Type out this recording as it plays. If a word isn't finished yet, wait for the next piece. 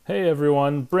Hey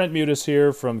everyone, Brent Mutis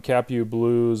here from CapU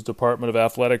Blues Department of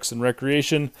Athletics and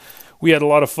Recreation. We had a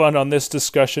lot of fun on this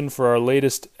discussion for our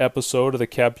latest episode of the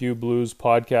CapU Blues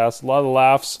podcast. A lot of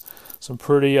laughs, some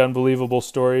pretty unbelievable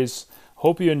stories.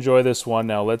 Hope you enjoy this one.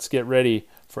 Now let's get ready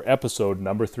for episode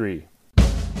number 3.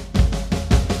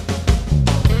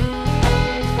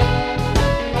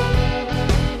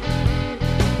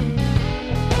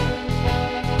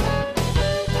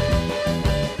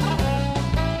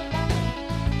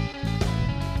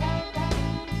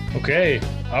 Okay,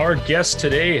 our guest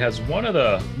today has one of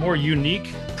the more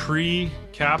unique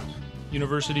pre-Cap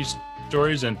University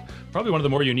stories and probably one of the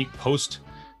more unique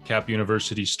post-Cap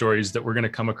University stories that we're going to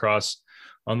come across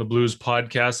on the Blues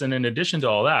podcast. And in addition to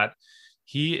all that,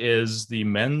 he is the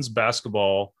men's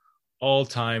basketball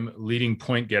all-time leading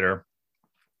point getter.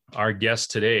 Our guest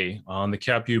today on the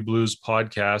CapU Blues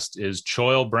podcast is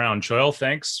Choil Brown. Choil,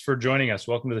 thanks for joining us.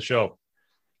 Welcome to the show.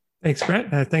 Thanks,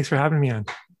 Brent. Thanks for having me on.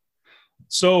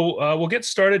 So we'll get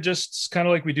started just kind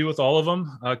of like we do with all of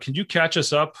them. Can you catch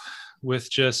us up with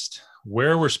just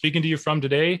where we're speaking to you from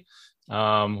today,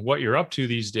 what you're up to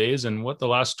these days, and what the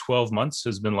last 12 months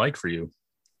has been like for you?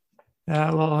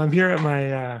 Well, I'm here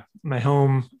at my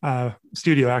home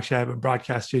studio. Actually, I have a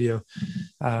broadcast studio.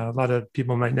 A lot of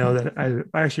people might know that I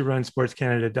actually run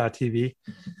sportscanada.tv.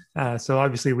 So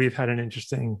obviously, we've had an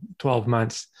interesting 12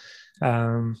 months.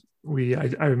 I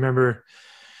remember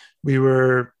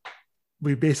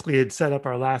we basically had set up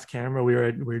our last camera. We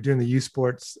were doing the U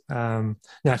Sports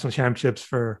national championships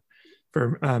for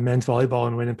men's volleyball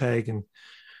in Winnipeg,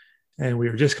 and we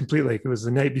were just completely, it was the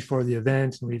night before the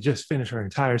event, and we just finished our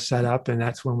entire setup, and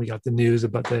that's when we got the news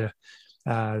about the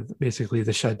basically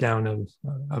the shutdown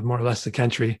of more or less the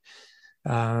country.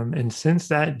 And since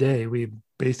that day, we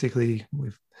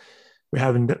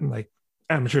haven't been, like,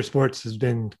 amateur sports has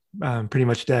been pretty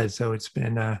much dead. So it's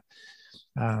been a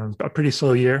pretty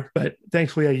slow year, but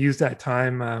thankfully I used that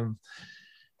time.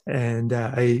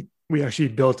 We actually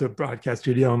built a broadcast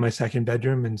studio in my second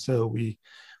bedroom. And so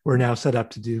we're now set up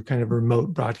to do kind of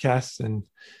remote broadcasts and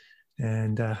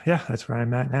that's where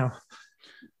I'm at now.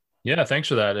 Yeah, thanks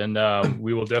for that. And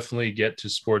we will definitely get to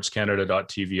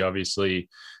sportscanada.tv. Obviously,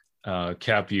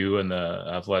 CapU and the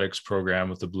athletics program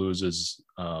with the Blues is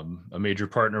a major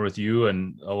partner with you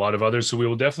and a lot of others. So we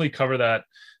will definitely cover that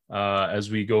as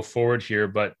we go forward here.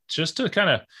 But just to kind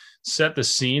of set the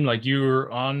scene, like, you were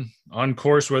on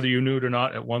course, whether you knew it or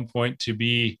not, at one point to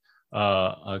be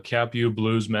a CapU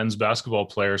Blues men's basketball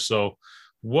player. So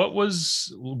what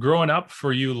was growing up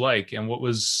for you like, and what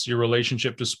was your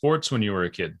relationship to sports when you were a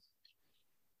kid?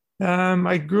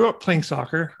 I grew up playing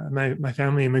soccer. My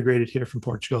family immigrated here from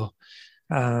Portugal.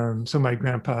 So my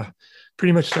grandpa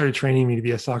pretty much started training me to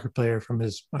be a soccer player from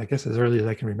as early as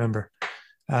I can remember.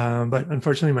 But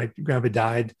unfortunately, my grandpa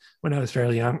died when I was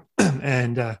fairly young,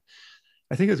 and I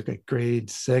think it was like grade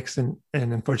 6, and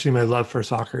unfortunately, my love for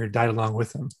soccer died along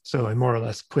with him. So I more or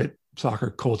less quit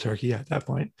soccer cold turkey at that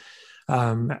point.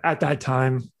 At that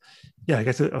time, I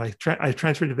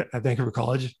transferred to Vancouver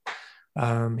College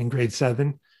in grade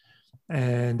 7,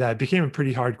 and I became a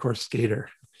pretty hardcore skater,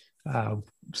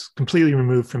 completely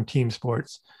removed from team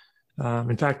sports.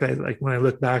 In fact, when I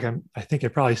look back, I think I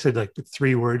probably said like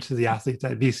 3 words to the athletes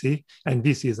at VC, and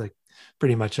VC is like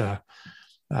pretty much like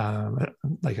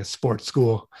a sports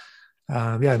school.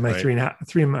 My right.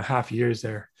 3.5 years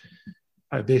there,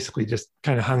 I basically just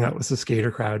kind of hung out with the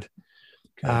skater crowd.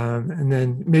 Okay. And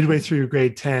then midway through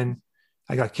grade 10,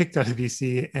 I got kicked out of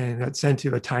VC and got sent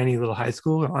to a tiny little high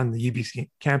school on the UBC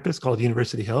campus called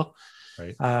University Hill.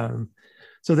 Right.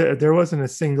 So there wasn't a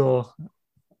single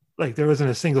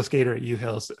skater at U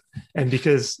Hills, and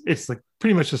because it's like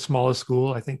pretty much the smallest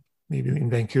school, I think maybe in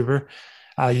Vancouver,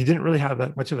 you didn't really have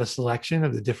that much of a selection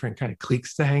of the different kind of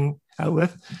cliques to hang out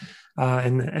with,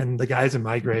 and the guys in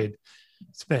my grade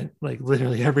spent like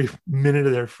literally every minute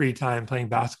of their free time playing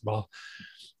basketball,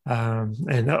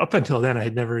 and up until then I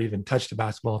had never even touched a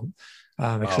basketball,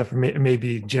 except for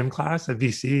maybe gym class at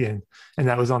VC, and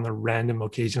that was on the random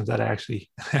occasions that I actually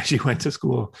went to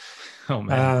school. Oh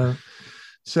man.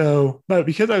 But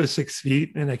because I was 6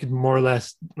 feet and I could more or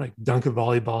less like dunk a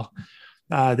volleyball,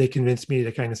 they convinced me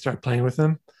to kind of start playing with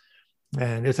them.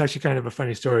 And it's actually kind of a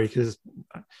funny story because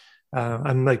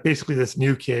I'm like basically this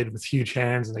new kid with huge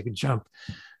hands and I could jump.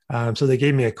 So they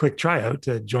gave me a quick tryout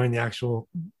to join the actual,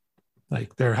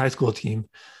 like, their high school team.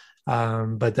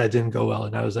 But that didn't go well.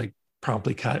 And I was like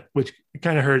promptly cut, which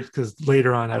kind of hurt because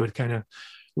later on I would kind of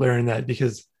learn that,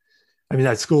 because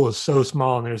that school is so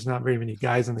small and there's not very many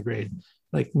guys in the grade.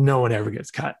 Like, no one ever gets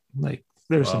cut. Like,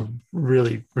 there's Wow. some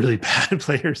really, really bad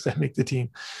players that make the team.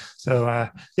 So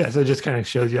so it just kind of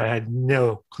shows you I had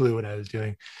no clue what I was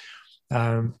doing.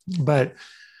 But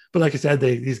like I said,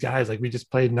 these guys, like we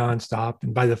just played nonstop.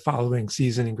 And by the following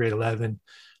season in grade 11,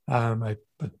 I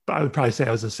would probably say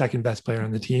I was the second best player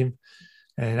on the team.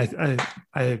 And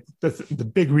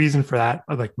the big reason for that,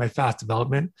 of like my fast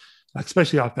development,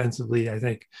 especially offensively, I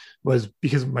think was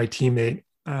because of my teammate,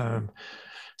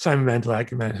 Simon Van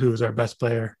Dlakerman, who was our best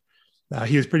player.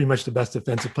 He was pretty much the best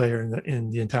defensive player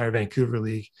in the entire Vancouver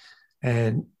League.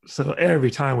 And so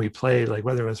every time we played, like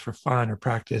whether it was for fun or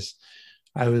practice,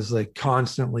 I was like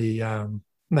constantly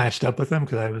matched up with him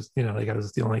because I was, like I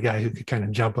was the only guy who could kind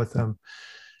of jump with him.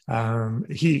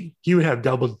 He would have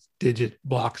double digit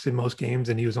blocks in most games,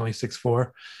 and he was only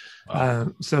 6'4".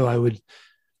 Wow. So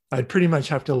I'd pretty much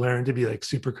have to learn to be like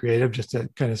super creative just to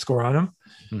kind of score on him.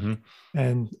 Mm-hmm.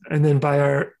 And then by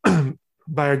our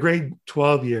by our grade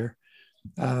 12 year,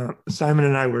 Simon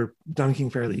and I were dunking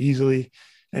fairly easily,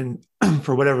 and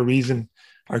for whatever reason,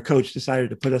 our coach decided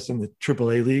to put us in the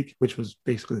AAA league, which was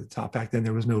basically the top back then.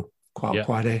 There was no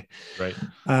quad A. Right.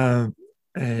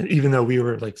 And even though we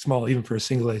were like small, even for a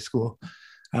single A school,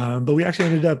 but we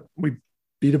actually we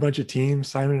beat a bunch of teams.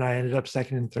 Simon and I ended up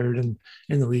second and third in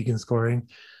the league in scoring.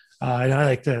 And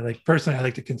I personally, I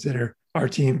like to consider our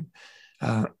team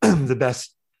the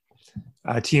best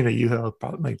team that UHIL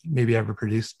probably maybe ever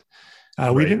produced.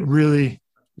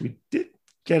 We did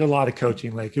get a lot of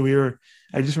coaching. I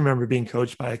just remember being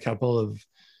coached by a couple of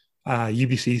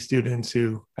UBC students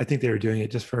who I think they were doing it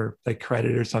just for like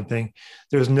credit or something.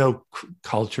 There was no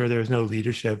culture. There was no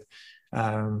leadership.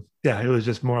 It was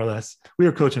just more or less, we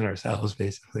were coaching ourselves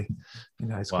basically in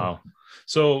high school. Wow.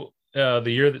 So the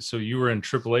year so you were in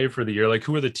AAA for the year, like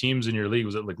who were the teams in your league?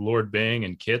 Was it like Lord Byng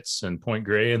and Kits and Point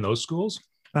Grey and those schools?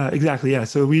 Exactly. Yeah.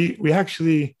 So we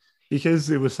actually, because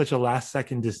it was such a last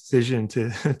second decision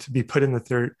to be put in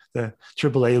the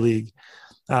AAA league.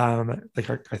 I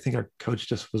think our coach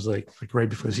just was like right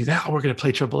before the season, we're going to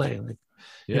play AAA.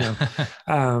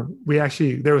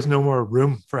 There was no more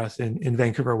room for us in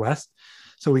Vancouver West.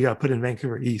 So we got put in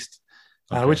Vancouver East,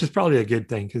 which is probably a good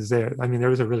thing because there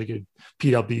was a really good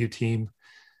PW team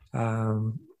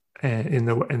in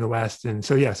the West. And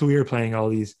so we were playing all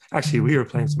these, actually we were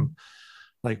playing some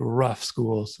like rough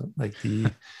schools like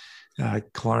the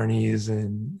Clarnies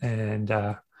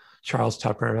and Charles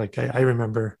Tupper. Like I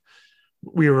remember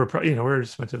we were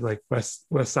just a bunch of like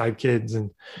West Side kids.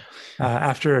 And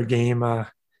after a game, I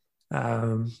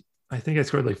think I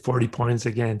scored like 40 points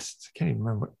against, I can't even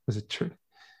remember, what was it?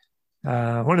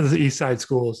 One of the East Side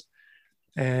schools.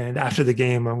 And after the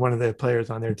game, one of the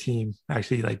players on their team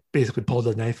actually like basically pulled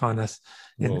a knife on us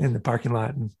in the parking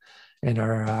lot, and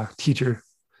our teacher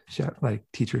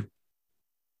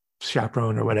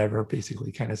chaperone or whatever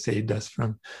basically kind of saved us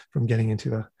from getting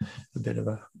into a bit of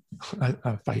a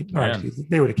fight. Or actually,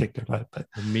 they would have kicked our butt, but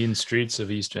the mean streets of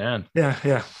East Van.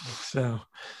 Yeah. So,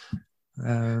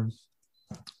 but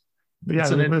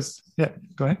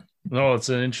go ahead. No, it's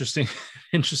an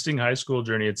interesting high school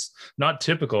journey. It's not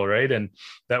typical, right? And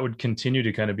that would continue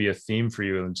to kind of be a theme for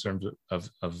you in terms of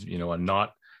a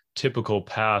not typical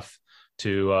path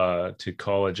to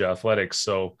college athletics.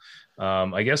 So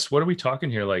I guess, what are we talking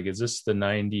here? Like, is this the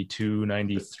 92,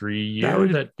 93 year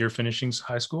that you're finishing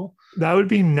high school? That would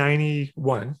be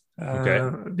 91.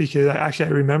 Okay. Because I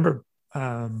remember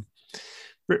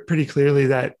pretty clearly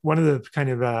that one of the kind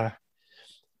of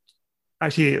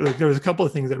there was a couple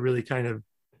of things that really kind of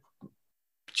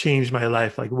changed my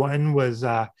life. Like one was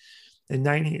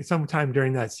sometime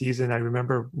during that season, I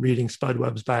remember reading Spud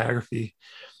Webb's biography,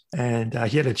 and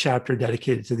he had a chapter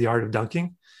dedicated to the art of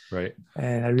dunking. Right.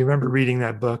 And I remember reading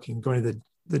that book and going to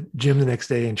the gym the next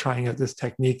day and trying out this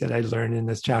technique that I learned in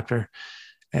this chapter.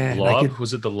 And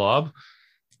was it the lob?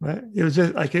 It was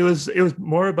just like, it was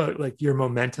more about like your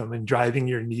momentum and driving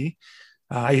your knee.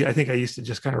 I think I used to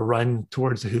just kind of run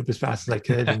towards the hoop as fast as I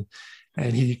could.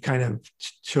 and he kind of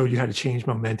showed you how to change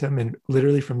momentum. And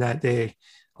literally from that day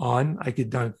on, I could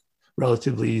dunk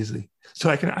relatively easily. So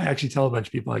I actually tell a bunch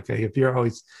of people, like, hey, if you're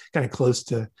always kind of close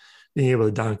to being able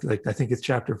to dunk, like, I think it's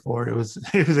chapter 4. It was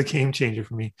a game changer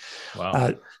for me.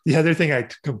 Wow. The other thing I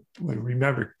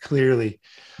remember clearly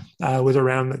was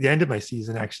around the end of my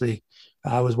season. Actually,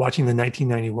 I was watching the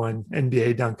 1991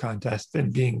 NBA dunk contest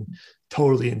and being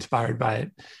totally inspired by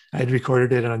it. I had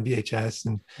recorded it on VHS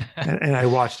and I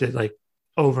watched it like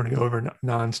over and over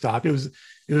nonstop. It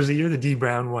was the year the D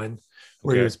Brown won,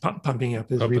 where he was pumping up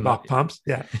his Reebok pumps.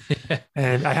 Yeah.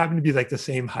 And I happened to be like the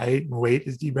same height and weight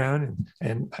as D Brown.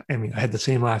 And I mean, I had the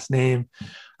same last name.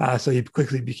 So he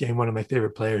quickly became one of my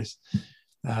favorite players.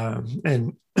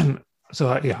 And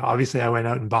So yeah, obviously I went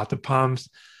out and bought the pumps,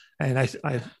 and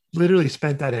I literally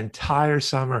spent that entire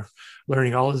summer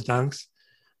learning all his dunks,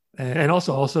 and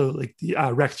also like the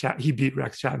Rex Chap, he beat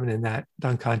Rex Chapman in that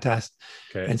dunk contest,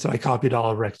 Okay. and so I copied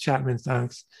all of Rex Chapman's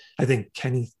dunks. I think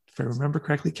Kenny, if I remember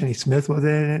correctly, Kenny Smith was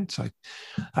in it. So,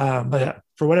 but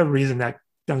for whatever reason, that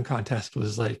dunk contest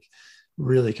was like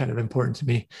really kind of important to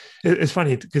me. It's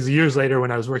funny because years later,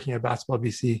 when I was working at Basketball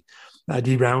BC,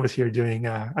 D Brown was here doing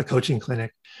a coaching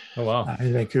clinic Oh, wow.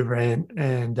 in Vancouver,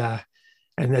 and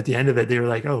at the end of it, they were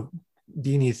like, "Oh,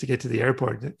 D needs to get to the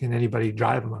airport. Can anybody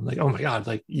drive him?" I'm like, "Oh my god!"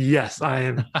 Like, yes, I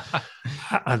am.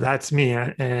 That's me.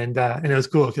 And it was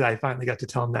cool because I finally got to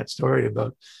tell him that story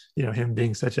about him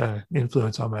being such an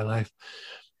influence on my life.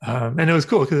 And it was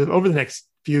cool because over the next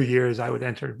few years, I would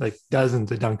enter like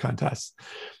dozens of dunk contests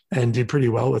and do pretty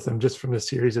well with them just from a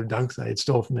series of dunks I had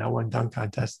stole from that one dunk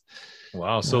contest.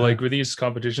 Wow. So like were these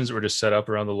competitions that were just set up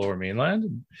around the Lower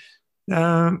Mainland?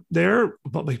 They're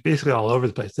like basically all over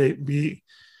the place.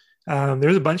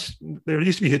 There's a bunch. There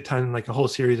used to be a ton, like a whole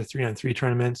series of 3-on-3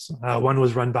 tournaments. One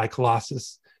was run by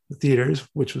Colossus Theaters,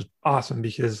 which was awesome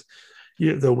because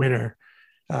the winner,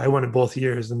 I won it both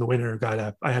years, and the winner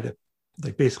I had a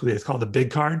like basically it's called a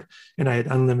big card, and I had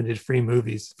unlimited free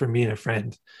movies for me and a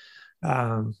friend.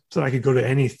 So I could go to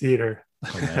any theater.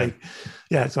 Oh,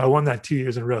 yeah, so I won that 2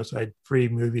 years in a row. So I had free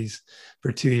movies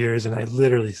for 2 years, and I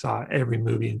literally saw every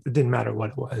movie. It didn't matter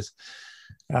what it was.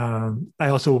 I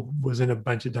also was in a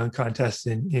bunch of dunk contests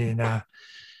in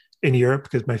Europe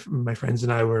because my friends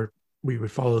and we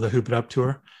would follow the Hoop It Up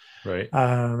tour. right.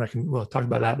 We'll talk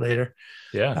about that later.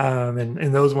 Yeah.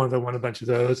 And those ones I won a bunch of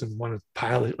those, and won a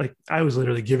pilot. Like I was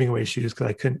literally giving away shoes because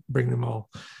I couldn't bring them all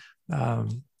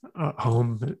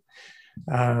home.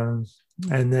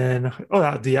 And then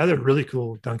the other really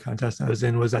cool dunk contest I was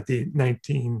in was at the I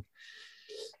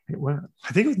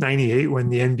think it was 98 when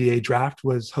the NBA draft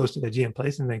was hosted at GM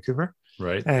Place in Vancouver.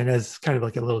 Right. And as kind of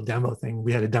like a little demo thing,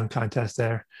 we had a dunk contest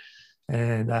there.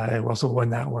 And I also won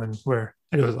that one and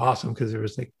it was awesome because there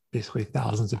was like basically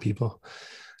thousands of people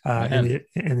in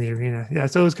the arena. Yeah.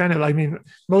 So it was kind of, I mean,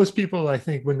 most people, I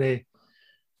think when they,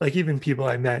 like even people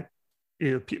I met,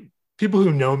 people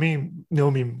who know me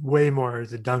way more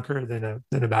as a dunker than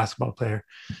a basketball player.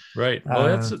 Right.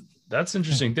 Well, that's an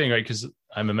interesting thing, right? Because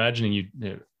I'm imagining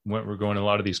we're going to a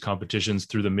lot of these competitions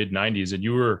through the mid 90s, and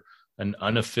you were an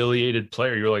unaffiliated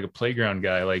player. You were like a playground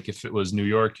guy. Like if it was New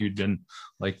York, you'd been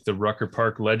like the Rucker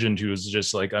Park legend who was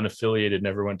just like unaffiliated,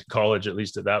 never went to college, at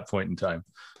least at that point in time.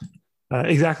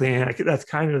 Exactly. And that's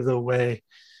kind of the way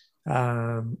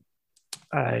I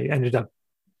ended up,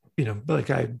 like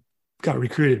I got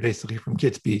recruited basically from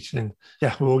Kids Beach. And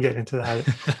yeah, we'll get into that.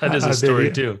 That is a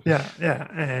story too. Yeah.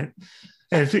 Yeah.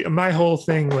 And my whole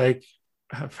thing, like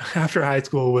after high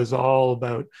school, was all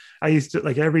about, I used to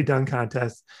like every dunk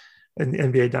contest and the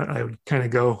NBA dunk, I would kind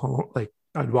of go home, like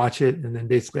I'd watch it, and then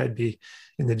basically I'd be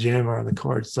in the gym or on the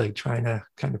courts, like trying to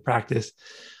kind of practice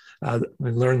and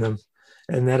learn them.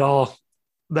 And that all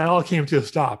came to a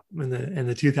stop in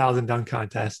the 2000 dunk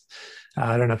contest.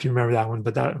 I don't know if you remember that one,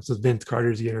 but that was Vince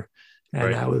Carter's year. And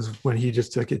right. That was when he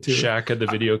just took it to Shaq had the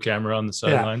video camera on the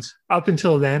sidelines. Yeah. Up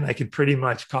until then, I could pretty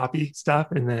much copy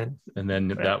stuff. And then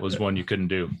that was one you couldn't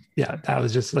do. Yeah. That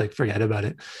was just like, forget about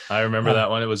it. I remember that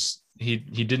one. It was, he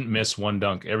didn't miss one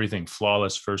dunk, everything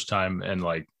flawless first time, and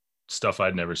like stuff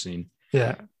I'd never seen.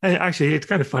 Yeah. And actually it's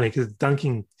kind of funny because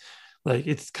dunking, like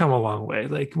it's come a long way.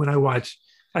 Like when I watch,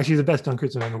 actually the best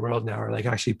dunkers around the world now are like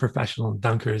actually professional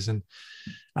dunkers, and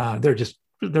they're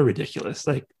ridiculous.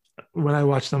 Like when I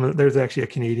watch them, there's actually a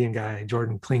Canadian guy,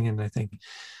 Jordan Clingan, I think.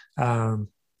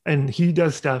 And he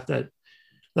does stuff that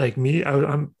like me,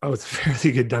 I was a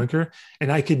fairly good dunker,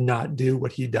 and I could not do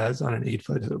what he does on an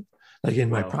 8-foot hoop, like in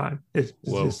my prime. It's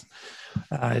just,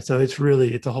 so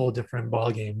it's a whole different ball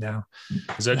game now.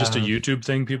 Is that just a YouTube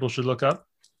thing people should look up?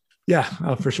 Yeah,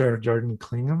 for sure. Jordan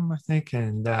Clingham, I think.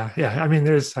 And I mean,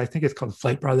 I think it's called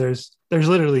Flight Brothers. There's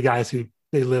literally guys who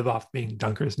they live off being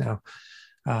dunkers now.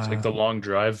 It's like the long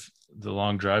drive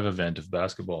event of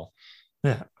basketball.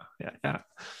 Yeah.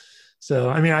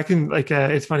 So, I mean, I can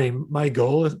it's funny. My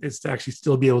goal is to actually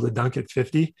still be able to dunk at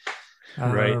 50.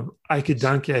 Right. I could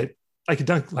dunk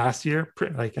last year,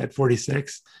 like at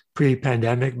 46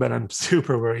 pre-pandemic, but I'm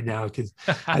super worried now because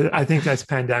I think this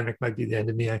pandemic might be the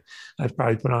end of me. I've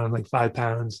probably put on like 5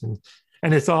 pounds, and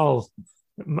it's all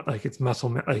like it's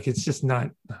muscle, like it's just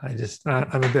not.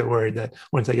 I'm a bit worried that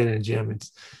once I get in the gym,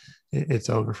 it's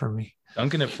over for me.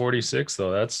 Dunking at 46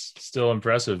 though, that's still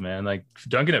impressive, man. Like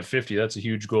dunking at 50, that's a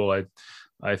huge goal.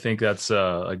 I think that's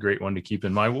a great one to keep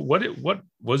in mind. What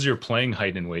was your playing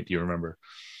height and weight? Do you remember?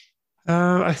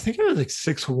 I think I was like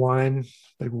 6'1",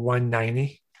 like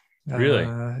 190. Really?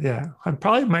 Yeah, I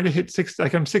probably might have hit six.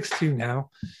 Like I'm 6'2" now.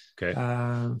 Okay.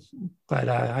 Um, but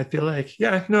I feel like,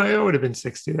 yeah, no, it would have been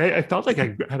 6'2". I felt like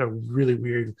I had a really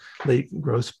weird late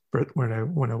growth spurt when I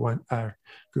went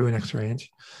grew an extra inch.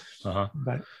 Uh-huh.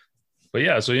 But But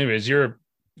yeah, so anyways, you're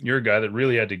a guy that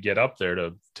really had to get up there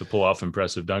to pull off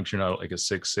impressive dunks. You're not like a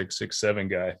 6'6", 6'7"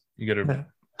 guy. You got to. yeah.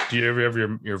 Do you ever have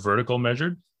your vertical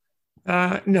measured?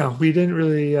 No, we didn't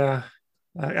really.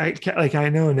 I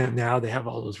know now they have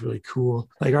all those really cool.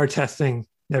 Like our testing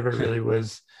never really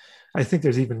was. I think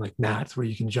there's even like mats where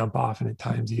you can jump off and it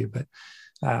times you, but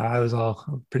I was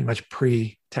all pretty much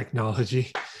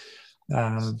pre-technology.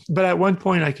 But at one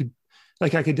point, I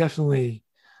could definitely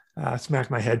smack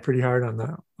my head pretty hard on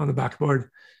the backboard,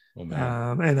 Oh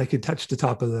man, and I could touch the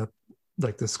top of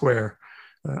the square.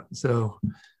 So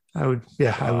I would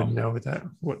wow, know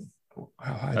what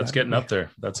how high that's that would getting be. up there.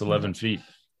 That's 11 feet,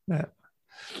 Yeah.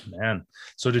 man.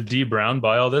 So did D Brown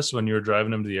buy all this when you were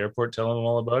driving him to the airport, telling him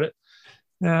all about it?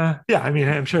 Yeah, I mean,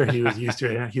 I'm sure he was used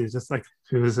to it. He was just like,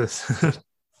 who was this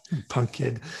punk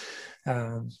kid?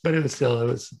 But it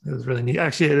was really neat.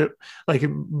 Actually,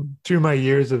 through my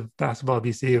years of basketball at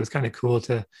BC, it was kind of cool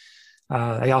to.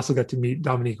 I also got to meet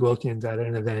Dominique Wilkins at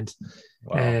an event,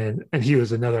 Wow. and he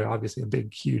was another, obviously a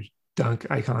big, huge dunk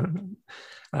icon.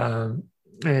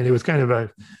 And it was kind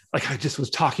of I just was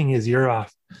talking his ear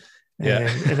off. Yeah.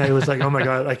 And I was like, oh my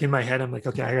God, like in my head, I'm like,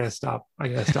 okay, I gotta stop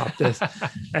this.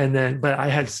 And then, but I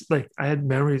had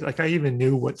memories, like I even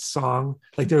knew what song,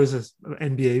 like there was this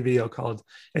NBA video called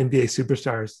NBA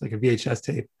Superstars, like a VHS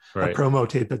tape, a Right. promo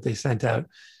tape that they sent out.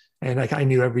 And like I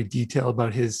knew every detail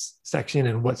about his section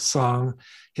and what song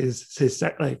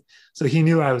like, so he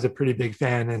knew I was a pretty big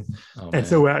fan. Oh And man.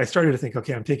 so I started to think,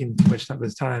 okay, I'm taking too much of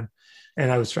his time.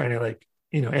 And I was trying to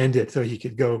end it so he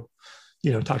could go,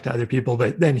 talk to other people.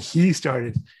 But then he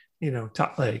started,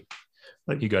 talk like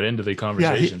He got into the yeah,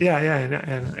 conversation. yeah.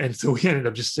 And so we ended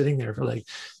up just sitting there for like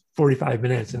 45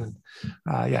 minutes. And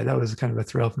yeah, that was kind of a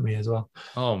thrill for me as well.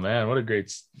 Oh man, what a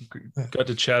great got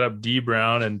to chat up D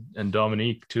Brown and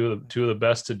Dominique, two of the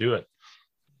best to do it.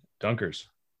 Dunkers.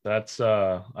 That's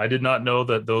I did not know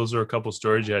that those are a couple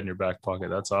stories you had in your back pocket.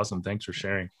 That's awesome. Thanks for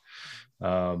sharing.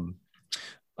 Um,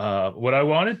 what I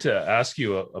wanted to ask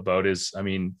you about is, I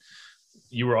mean,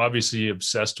 you were obviously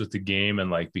obsessed with the game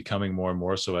and like becoming more and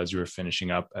more so as you were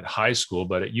finishing up at high school,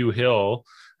 but at U Hill,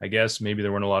 I guess maybe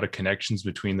there weren't a lot of connections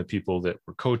between the people that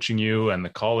were coaching you and the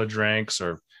college ranks,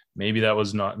 or maybe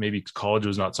college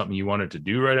was not something you wanted to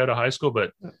do right out of high school,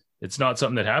 but it's not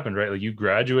something that happened, right? Like you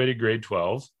graduated grade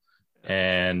 12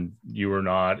 and you were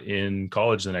not in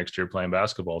college the next year playing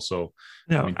basketball. So,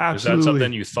 I No, mean, was that absolutely.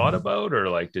 something you thought about, or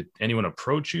like, did anyone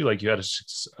approach you? Like you had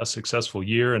a successful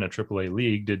year in a AAA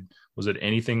league. Was it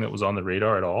anything that was on the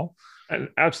radar at all? And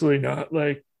absolutely not.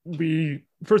 Like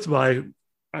first of all, I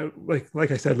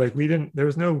like I said, like there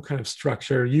was no kind of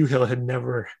structure. U Hill had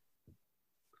never,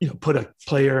 put a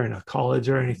player in a college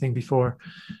or anything before.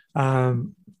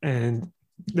 And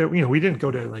there, we didn't go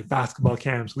to like basketball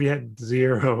camps. We had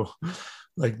zero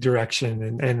like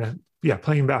direction and yeah,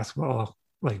 playing basketball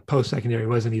like post-secondary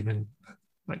wasn't even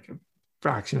like a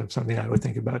fraction of something I would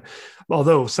think about.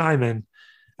 Although Simon,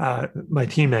 my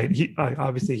teammate,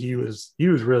 obviously he was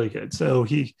really good. So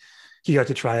he got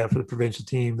to try out for the provincial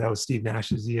team. That was Steve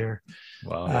Nash's year.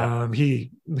 Wow. Yeah.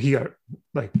 He got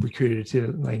like recruited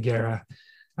to Langara,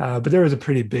 but there was a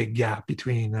pretty big gap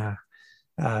between me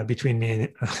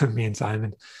and me and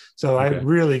Simon. So I Okay.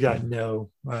 really got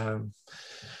no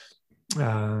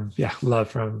love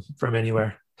from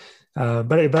anywhere.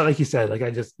 But like you said, like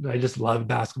I just love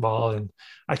basketball, and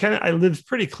I lived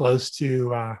pretty close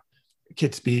to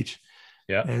Kits Beach,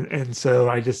 Yeah. and so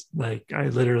I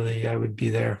would be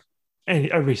there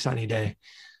every sunny day.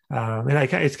 And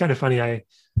it's kind of funny. I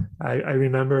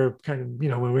remember kind of,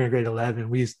 when we were in grade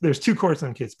 11, there's two courts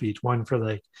on Kits Beach, one for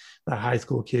like the high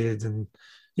school kids and,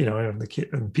 and the kid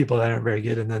and people that aren't very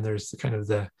good. And then there's kind of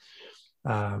the,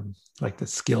 like the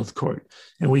skilled court.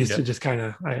 And we used Yeah. to just kind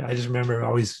of, I just remember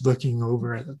always looking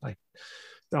over at like,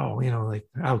 oh, like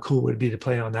how cool would it be to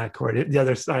play on that court? The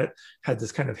other side had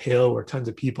this kind of hill where tons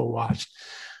of people watched.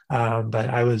 But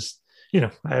I was,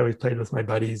 I always played with my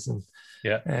buddies and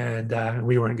Yeah.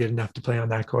 we weren't good enough to play on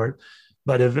that court.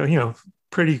 But if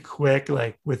pretty quick,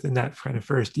 like within that kind of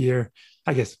first year,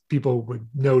 I guess people would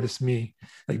notice me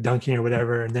like dunking or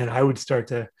whatever. And then I would start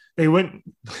to, they wouldn't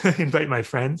invite my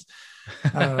friends.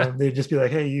 They'd just be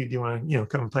like, "Hey, do you want to,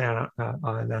 come and play on?"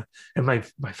 And my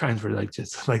friends were like,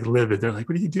 just like livid. They're like,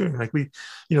 "What are you doing? Like we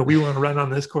want to run on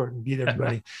this court and beat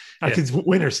everybody. Because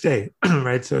win or stay,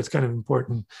 right? So it's kind of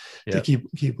important to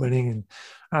keep winning.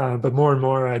 And but more and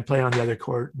more, I'd play on the other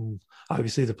court, and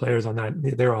obviously the players on that,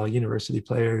 they're all university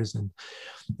players,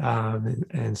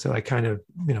 and so I kind of,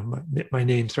 my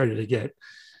name started to get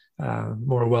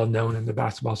more well known in the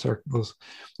basketball circles.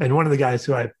 And one of the guys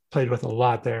who I played with a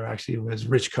lot there actually was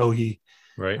Rich Cohey.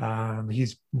 Right.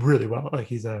 He's really well, like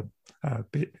he's a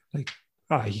bit like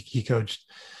he coached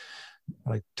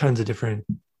like tons of different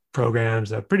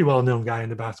programs, a pretty well known guy in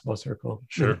the basketball circle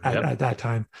at that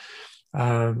time.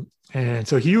 And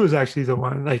so he was actually the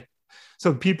one, like,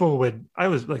 so I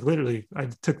was like, literally, I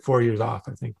took 4 years off,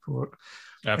 I think,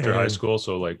 after high school.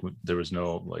 So like there was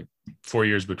no like 4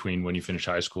 years between when you finished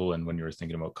high school and when you were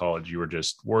thinking about college. You were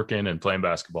just working and playing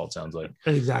basketball, it sounds like.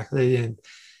 Exactly. And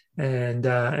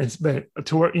it's been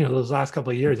toward, those last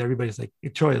couple of years, everybody's like,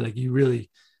 Troy, like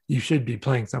you should be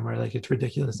playing somewhere. Like it's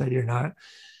ridiculous that you're not.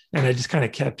 And I just kind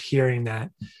of kept hearing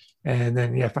that. And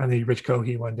then, finally Rich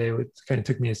Cohey one day kind of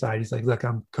took me aside. He's like, "Look,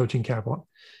 I'm coaching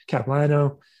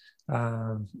Capilano.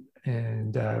 And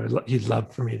he'd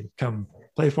love for me to come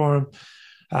play for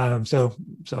him." So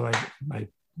I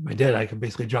did. I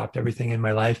basically dropped everything in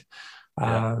my life.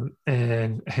 And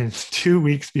 2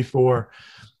 weeks before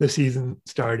the season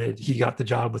started, he got the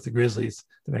job with the Grizzlies,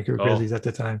 the Vancouver Grizzlies at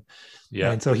the time.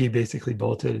 Yeah. And so he basically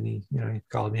bolted, and he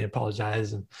called me and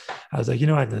apologized. And I was like,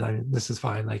 this is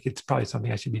fine. Like, it's probably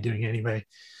something I should be doing anyway.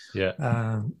 Yeah.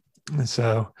 And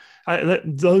so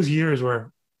those years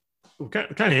were kind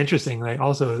of interesting. Like,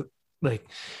 also, like,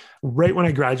 right when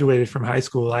I graduated from high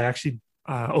school, I actually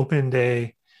opened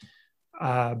a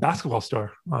basketball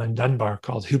store on Dunbar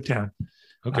called Hooptown.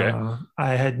 Okay.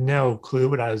 I had no clue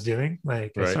what I was doing.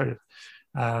 Like, right.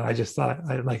 I just thought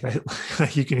like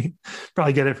you can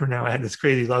probably get it from now. I had this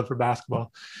crazy love for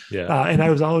basketball. Yeah. And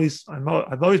I've always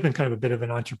been kind of a bit of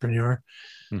an entrepreneur,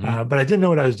 but I didn't know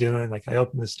what I was doing. Like, I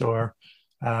opened the store.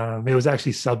 It was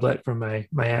actually sublet from my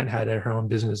aunt had her own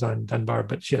business on Dunbar,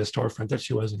 but she had a storefront that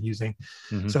she wasn't using.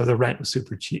 So the rent was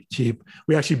super cheap.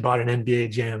 We actually bought an NBA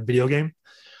Jam video game,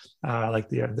 like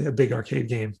the big arcade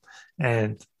game.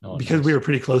 And because we were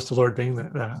pretty close to Lord Byng,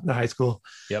 the high school,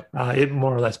 it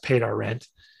more or less paid our rent.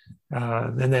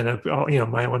 And then,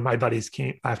 when my buddies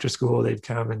came after school, they'd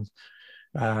come and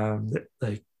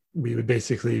like, we would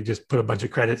basically just put a bunch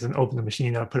of credits and open the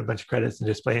machine up, put a bunch of credits and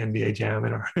just play NBA Jam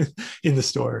in the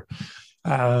store.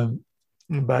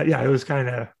 But yeah, it was kind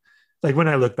of like, when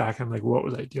I look back, I'm like, what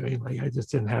was I doing? Like, I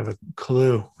just didn't have a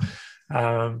clue.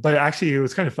 But actually, it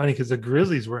was kind of funny because the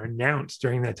Grizzlies were announced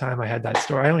during that time I had that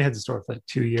store. I only had the store for like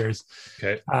 2 years.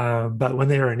 Okay. But when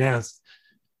they were announced,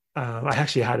 I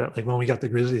actually had it, like, when we got the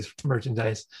Grizzlies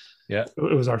merchandise. Yeah.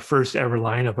 It was our first ever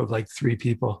lineup of like 3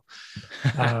 people.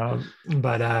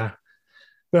 But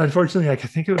unfortunately, like, I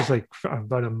think it was like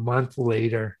about a month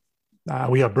later,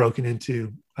 we got broken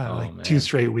into 2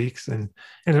 straight weeks. And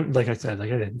like I said,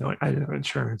 like, I didn't have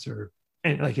insurance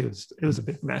and like, it was a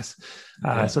big mess.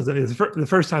 So the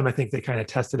first time, I think they kind of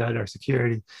tested out our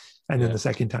security, and then the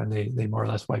second time they more or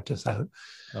less wiped us out.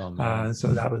 So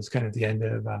that was kind of the end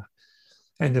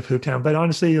of Hooptown. But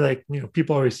honestly, like,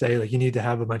 people always say, like, you need to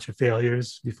have a bunch of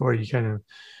failures before you kind of,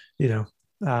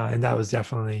 and that was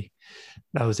definitely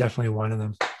one of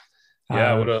them.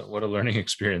 Yeah. What a learning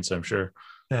experience, I'm sure.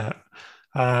 Yeah.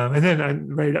 And then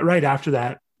right after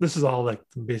that, this is all like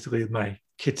basically my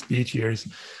Kits Beach years.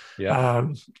 Yeah.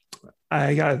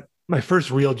 I got my first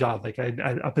real job. Like,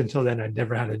 I up until then, I'd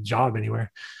never had a job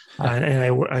anywhere. And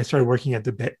I started working at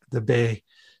the Bay,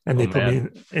 and they put me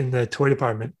in the toy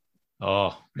department.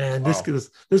 Oh, and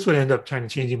this would end up kind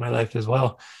of changing my life as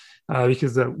well,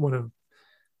 because one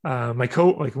of my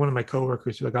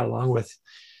coworkers who I got along with,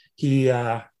 he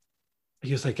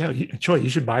was like, "Yeah, Troy, you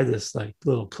should buy this like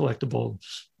little collectible,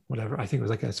 whatever." I think it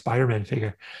was like a Spider-Man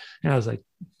figure. And I was like,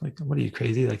 "What are you,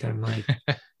 crazy? Like, I'm like,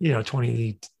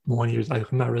 21 years,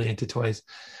 like, I'm not really into toys."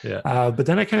 Yeah. But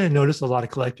then I kind of noticed a lot of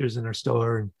collectors in our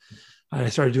store, and I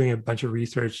started doing a bunch of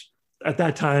research. At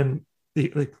that time,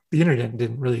 the internet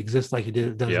didn't really exist like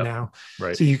it does now.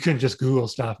 Right. So you couldn't just Google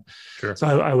stuff. Sure.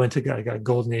 So I got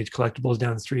Golden Age collectibles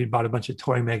down the street, bought a bunch of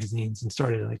toy magazines, and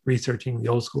started like researching the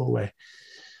old school way.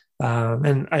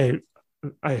 And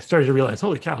I started to realize,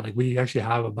 holy cow, like, we actually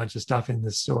have a bunch of stuff in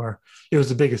this store. It was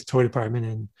the biggest toy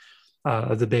department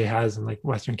the Bay has in like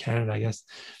Western Canada, I guess.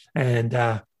 And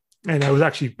And I was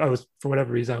for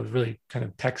whatever reason, I was really kind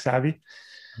of tech savvy.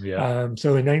 Yeah.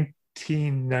 So in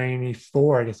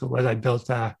 1994, I guess it was, I built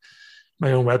my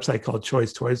own website called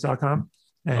choicetoys.com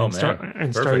Oh and man,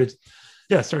 started perfect.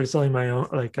 started selling my own,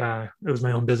 it was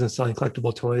my own business selling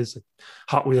collectible toys like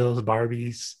Hot Wheels,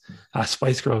 Barbies.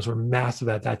 Spice Girls were massive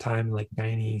at that time, like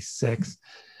 96.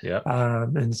 Yeah.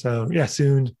 And so yeah,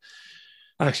 soon,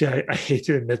 actually, I hate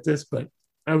to admit this, but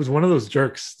I was one of those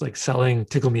jerks like selling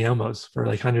Tickle Me Elmos for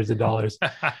like hundreds of dollars.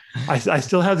 I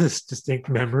still have this distinct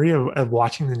memory of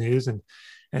watching the news, and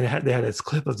they had this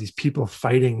clip of these people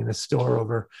fighting in a store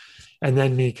over, and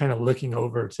then me kind of looking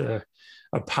over to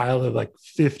a pile of like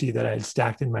 50 that I had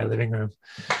stacked in my living room.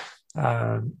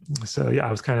 So yeah,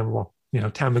 I was kind of, well,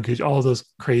 Tamagotchi, all those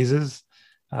crazes.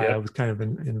 I Yeah. was kind of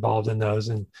involved in those,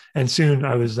 and soon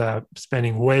I was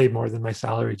spending way more than my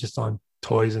salary just on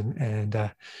toys and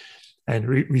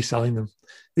reselling them.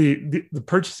 The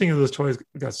purchasing of those toys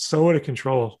got so out of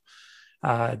control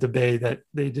at the Bay that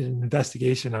they did an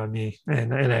investigation on me,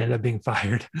 and I ended up being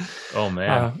fired. Oh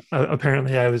man.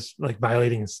 Apparently, I was like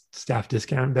violating a staff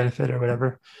discount benefit or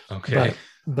whatever. Okay.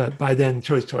 But by then,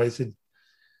 Choice Toys had,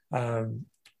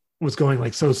 was going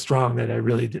like so strong that I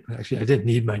really I didn't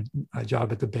need my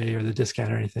job at the Bay or the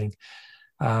discount or anything.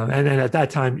 And then at that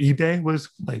time, eBay was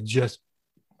like just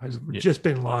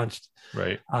been launched.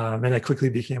 Right. And I quickly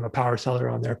became a power seller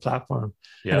on their platform.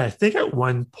 Yeah. And I think at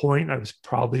one point I was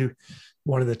probably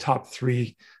one of the top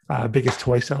three biggest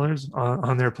toy sellers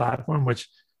on their platform, which,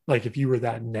 like, if you were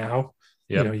that now,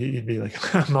 Yep. you'd be like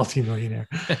a multimillionaire.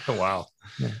 Wow.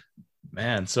 Yeah.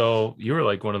 Man, so you were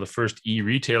like one of the first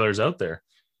e-retailers out there.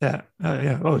 Yeah.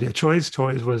 Yeah. Oh, yeah. Choice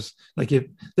Toys was like, if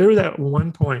there was at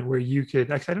one point where you could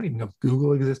actually, I don't even know if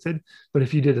Google existed, but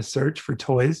if you did a search for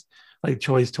toys, like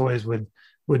Choice Toys would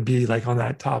be like on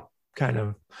that top kind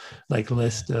of like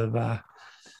list of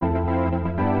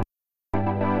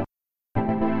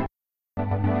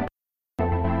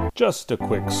Just a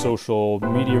quick social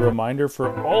media reminder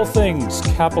for all things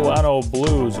Capilano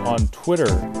Blues on Twitter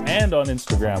and on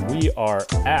Instagram. We are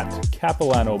at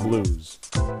Capilano Blues.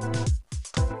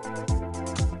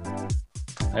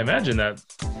 I imagine that,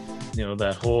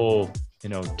 that whole,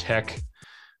 tech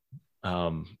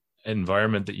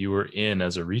environment that you were in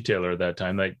as a retailer at that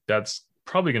time, like that's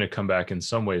probably going to come back in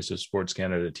some ways to Sports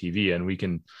Canada TV.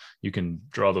 And you can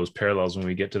draw those parallels when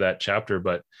we get to that chapter,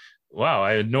 but wow,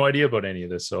 I had no idea about any of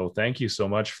this. So thank you so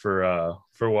much for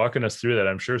walking us through that.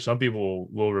 I'm sure some people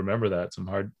will remember that. Some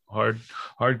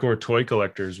hardcore toy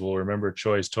collectors will remember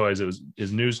Choice Toys.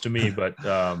 Is news to me, but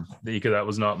that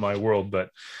was not my world.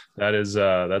 But that's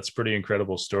a pretty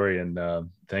incredible story, and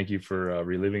thank you for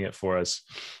reliving it for us.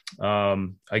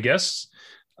 I guess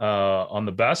on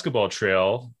the basketball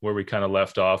trail where we kind of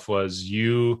left off was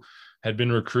you had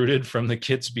been recruited from the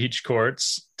Kits Beach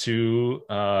courts to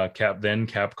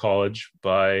Cap College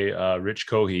by Rich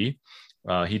Cohey.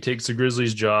 He takes the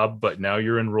Grizzlies job, but now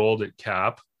you're enrolled at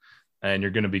Cap, and you're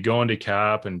going to be going to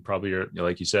Cap, and probably,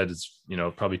 like you said, it's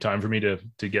probably time for me to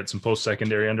get some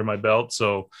post-secondary under my belt.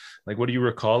 So, like, what do you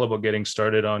recall about getting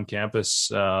started on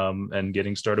campus and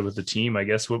getting started with the team? I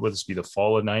guess what would this be, the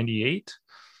fall of '98?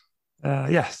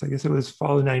 Yes, I guess it was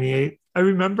fall of '98. I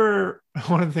remember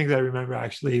one of the things I remember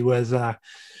actually was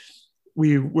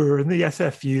we were in the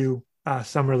SFU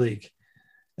summer league,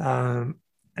 and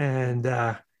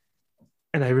I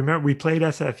remember we played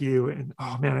SFU, and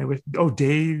oh man,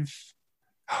 Dave.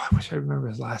 Oh, I wish I remember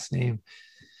his last name.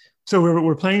 So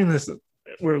we're playing this.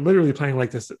 We're literally playing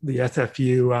like this, the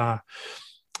SFU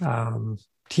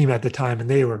team at the time, and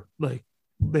they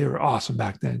were awesome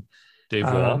back then. Dave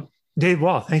Wall. Dave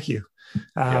Wall, thank you.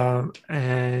 Yeah.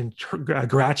 And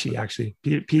Garachi, actually.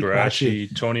 Pete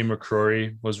Garachi. Tony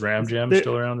McCrory. Was Ram Jam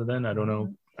still around then? I don't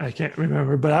know. I can't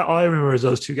remember, but all I remember is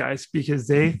those two guys, because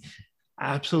they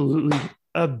absolutely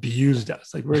abused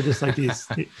us. Like, we're just like these,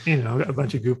 a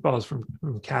bunch of goofballs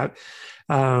from Cap.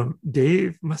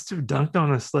 Dave must have dunked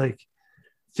on us like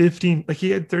 15, like he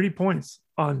had 30 points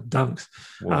on dunks.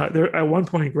 There at one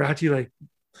point, Garachi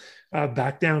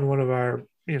backed down one of our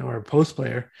post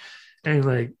player and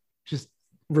like just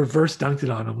reverse dunked it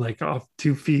on him, like off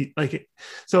 2 feet.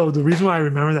 So the reason why I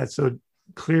remember that so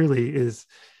clearly is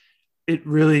it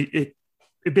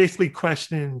basically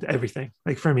questioned everything.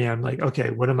 Like, for me, I'm like,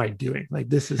 okay, what am I doing? Like,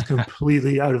 this is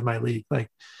completely out of my league. Like,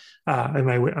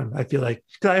 I feel like,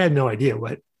 because I had no idea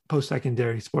what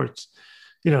post-secondary sports,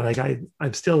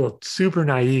 I'm still super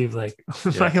naive. Like,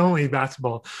 my only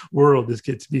basketball world is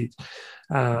Kits Beach.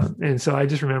 And so I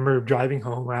just remember driving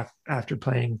home after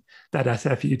playing that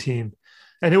SFU team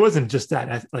and it wasn't just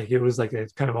that, like it was like a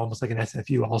kind of almost like an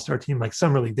SFU all-star team, like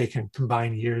summer league, they can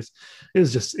combine years. It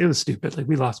was stupid. Like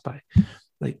we lost by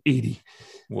like 80.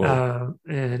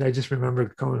 And I just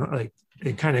remember going like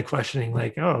and kind of questioning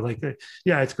like, oh, like,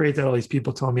 yeah, it's great that all these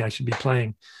people told me I should be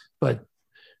playing, but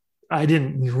I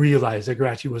didn't realize that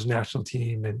Garachi was national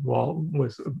team and Walt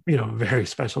was, you know, a very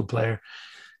special player.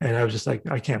 And I was just like,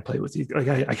 I can't play with you. Like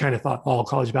I kind of thought all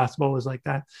college basketball was like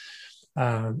that.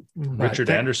 Richard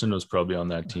Anderson was probably on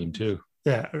that team too.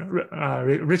 Yeah,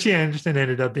 Richie Anderson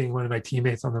ended up being one of my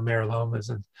teammates on the Marilomas,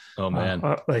 and oh man,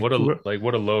 what a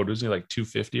load! Wasn't he like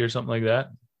 250 or something like that?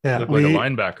 Yeah, looked like a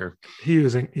linebacker. He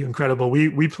was incredible.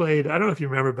 We played. I don't know if you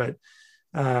remember, but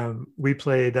we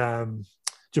played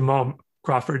Jamal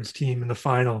Crawford's team in the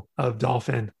final of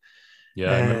Dolphin.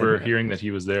 Yeah, I remember hearing that he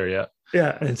was there. Yeah,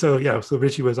 yeah, and so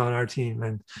Richie was on our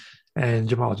team, and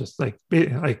Jamal just like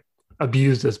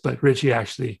abused us, but Richie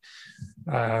actually,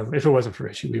 if it wasn't for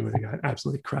Richie, we would have got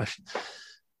absolutely crushed.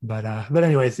 But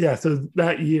anyways, yeah. So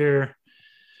that year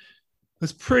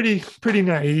was pretty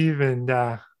naive, and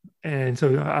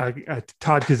so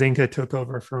Todd Kazinka took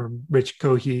over from Rich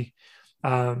Cohey,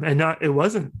 and it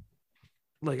wasn't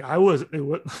like I wasn't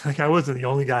the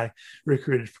only guy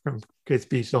recruited from Kids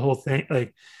Beach. The whole thing,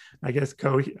 like I guess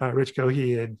Rich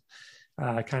Cohey had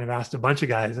kind of asked a bunch of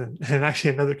guys, and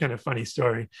actually another kind of funny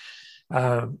story.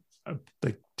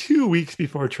 Like 2 weeks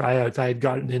before tryouts, I had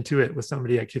gotten into it with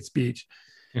somebody at Kids Beach,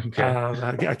 okay.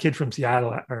 A kid from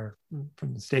Seattle or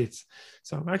from the States.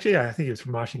 So actually, yeah, I think he was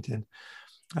from Washington.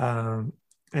 And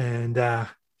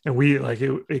we like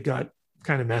it got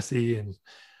kind of messy, and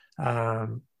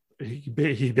he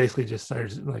basically just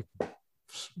started like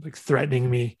threatening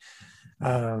me.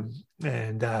 And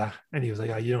he was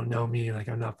like, oh, you don't know me, like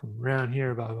I'm not from around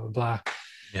here, blah blah blah.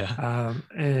 Yeah.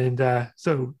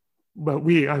 So but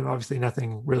obviously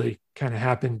nothing really kind of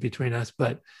happened between us,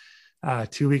 but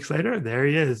 2 weeks later, there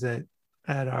he is at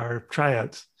our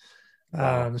tryouts.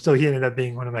 So he ended up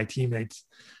being one of my teammates.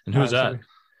 And who's that?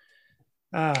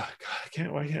 God, I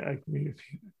can't. Why can't I? Do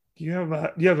you have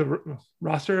a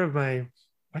roster of my?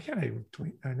 Why can't I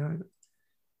tweet? I know.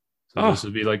 So this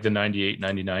would be like the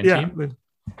 98-99 team.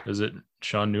 Is it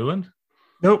Sean Newland?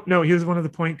 Nope. No, he was one of the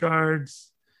point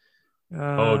guards.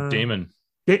 Damon.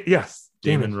 Yes.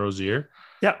 Damon Rozier.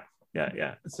 Yeah.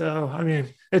 So, I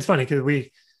mean, it's funny because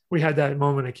we had that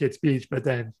moment at Kids Beach, but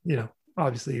then, you know,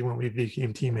 obviously when we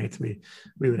became teammates, we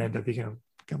would end up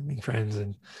becoming friends.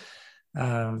 And,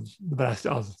 but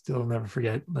I'll still never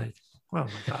forget, like, oh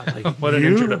my God, like what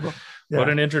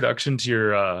an introduction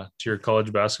to your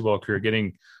college basketball career,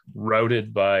 getting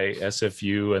routed by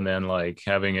SFU and then like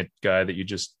having a guy that you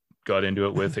just got into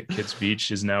it with at Kids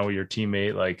Beach is now your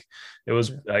teammate. Like it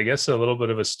was, I guess, a little bit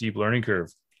of a steep learning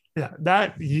curve. Yeah,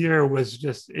 that year was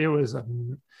just, it was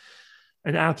an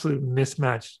absolute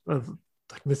mismatch of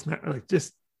like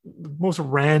just the most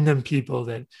random people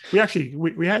that we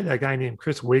had a guy named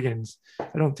Chris Wiggins.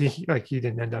 I don't think he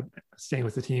didn't end up staying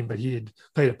with the team, but he had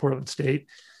played at Portland State.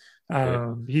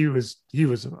 He was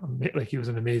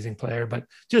an amazing player, but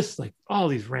just like all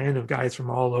these random guys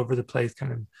from all over the place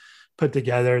kind of put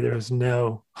together. There was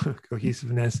no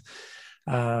cohesiveness.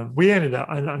 We ended up,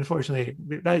 unfortunately,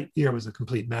 that year was a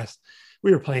complete mess.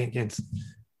 We were playing against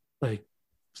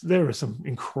there were some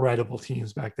incredible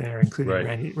teams back there,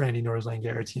 including Randy Nor's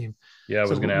Langara team. Yeah, I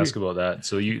was going to ask about that.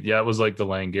 So it was like the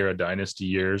Langara dynasty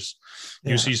years.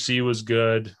 Yeah. UCC was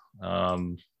good. I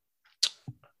mean,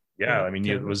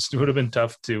 it would have been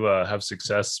tough to have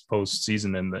success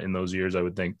postseason in those years, I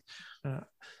would think.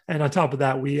 And on top of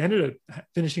that, we ended up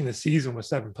finishing the season with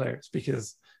 7 players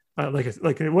because,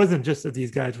 it wasn't just that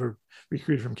these guys were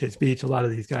recruited from Kids Beach. A lot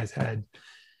of these guys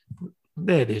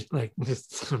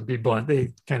just to be blunt,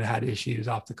 they kind of had issues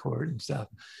off the court and stuff.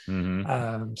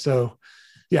 Mm-hmm. So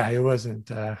yeah, it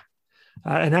wasn't. And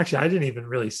actually, I didn't even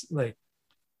really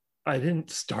I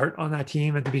didn't start on that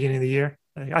team at the beginning of the year.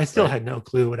 I still had no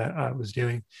clue what I was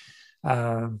doing.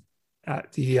 I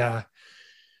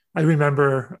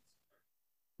remember,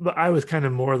 but I was kind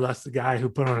of more or less the guy who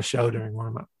put on a show during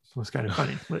warm up. It was kind of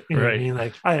funny. You know what I mean?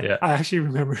 Like I actually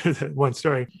remember that one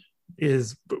story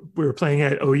is we were playing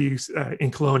at OU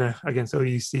in Kelowna against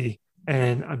OUC,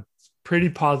 and I'm pretty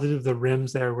positive the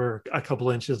rims there were a couple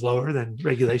inches lower than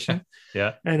regulation.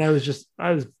 Yeah. And I was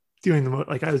doing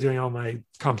I was doing all my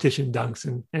competition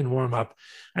dunks and warm up,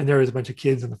 and there was a bunch of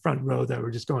kids in the front row that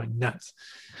were just going nuts.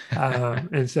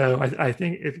 And so I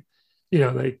think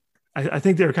I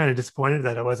think they were kind of disappointed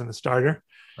that I wasn't a starter.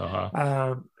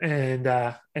 Uh-huh.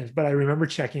 But I remember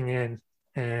checking in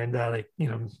and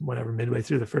whatever, midway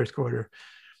through the first quarter,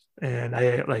 and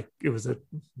I like it was a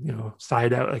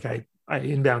side out, like I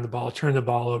inbound the ball, turned the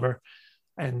ball over,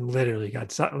 and literally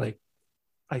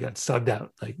I got subbed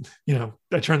out. Like,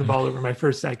 I turned the ball over my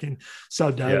first second,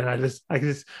 subbed out, and I could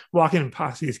just walk in and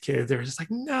pass these kids. They were just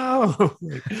like, no.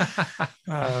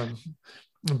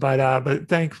 But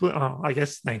thankfully, I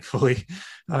guess thankfully,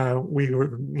 we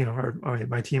were,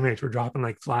 my teammates were dropping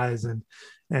like flies, and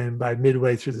by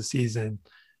midway through the season,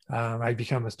 I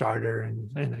become a starter,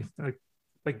 and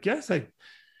I guess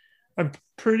I'm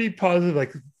pretty positive,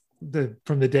 like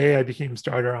from the day I became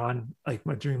starter on, like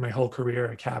during my whole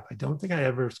career at Cap, I don't think I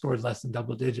ever scored less than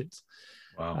double digits.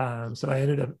 Wow. So I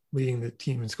ended up leading the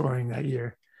team in scoring that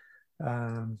year.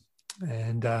 And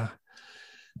then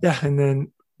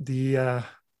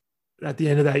at the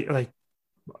end of that, like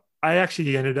I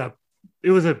actually ended up, it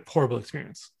was a horrible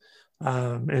experience.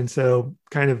 And so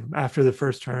kind of after the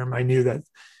first term, I knew that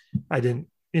I didn't,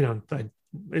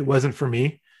 it wasn't for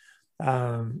me.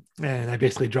 And I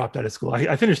basically dropped out of school.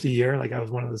 I finished the year, like I was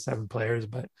one of the 7 players,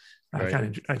 but I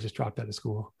just dropped out of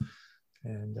school,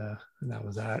 and that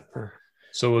was that.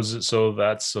 So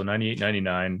 98,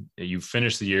 99, you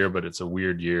finished the year, but it's a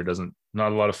weird year.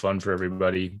 Not a lot of fun for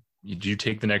everybody. Did you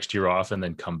take the next year off and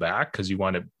then come back because you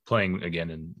wanted playing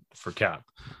again for Cap?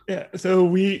 Yeah. So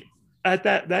we, at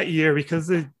that year, because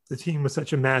the team was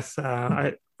such a mess,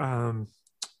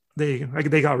 they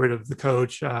got rid of the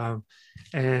coach,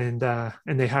 and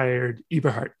they hired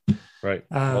Eberhardt. Right.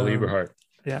 Paul Eberhardt.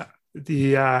 Yeah.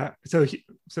 So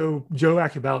Joe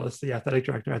Acabellis, the athletic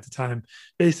director at the time,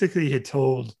 basically had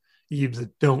told Ebes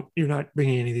that you're not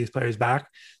bringing any of these players back.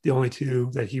 The only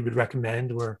 2 that he would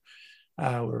recommend were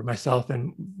myself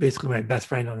and basically my best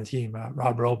friend on the team,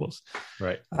 Rob Robles.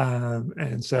 Right.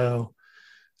 And so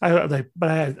at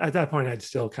that point, I'd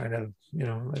still kind of,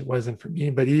 it wasn't for me.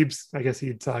 But Ebes, I guess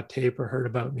he'd saw tape or heard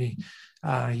about me.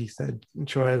 He said,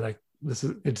 Troy, like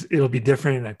it'll be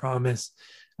different, I promise.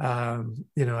 I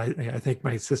think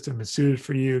my system is suited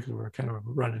for you because we're kind of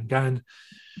run and gun.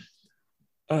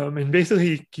 And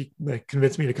basically, he like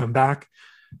convinced me to come back.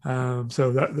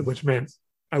 Which meant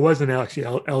I wasn't actually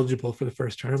eligible for the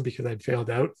first term because I'd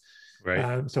failed out.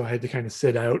 Right. So I had to kind of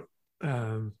sit out.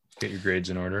 Get your grades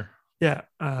in order. Yeah.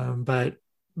 But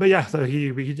yeah, so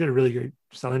he did a really great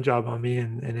selling job on me,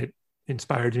 and it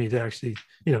inspired me to actually,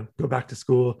 go back to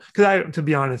school. Cause to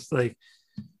be honest, like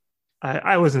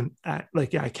I wasn't at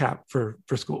Cap for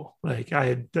school. Like I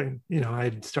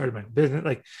had started my business.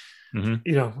 Like,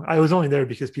 I was only there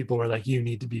because people were like, you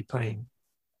need to be playing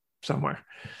somewhere.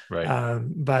 Right.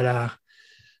 But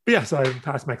yeah, so I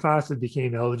passed my class and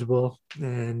became eligible,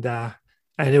 and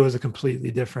it was a completely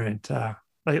different,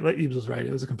 like Ebes was right.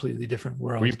 It was a completely different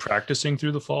world. Were you practicing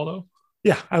through the fall though?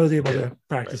 Yeah, I was able to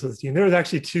practice with the team. There was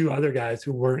actually 2 other guys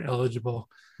who weren't eligible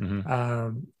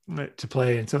to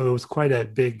play. And so it was quite a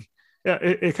big,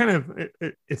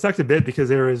 it sucked a bit because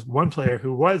there was one player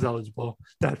who was eligible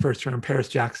that first term, Paris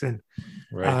Jackson.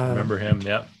 Right. Remember him.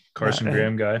 Yeah. Carson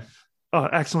Graham guy. Oh,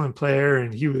 excellent player.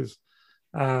 And he was,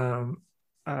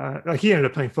 he ended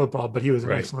up playing football, but he was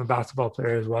an excellent basketball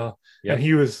player as well. Yep. And he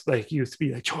used to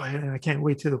be like, Troy, I can't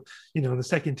wait till the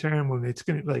second term when it's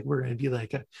gonna we're gonna be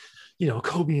like a,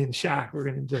 Kobe and Shaq. We're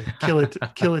gonna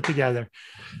kill it together.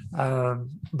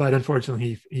 But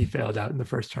unfortunately, he failed out in the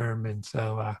first term, and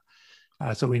so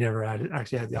we never had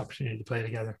the opportunity to play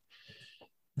together.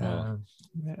 Yeah.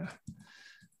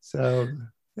 So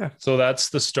yeah. So that's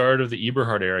the start of the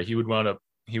Eberhardt era. He would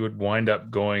wind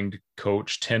up going to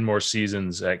coach 10 more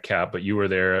seasons at Cap, but you were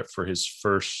there for his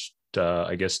first,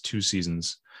 I guess, 2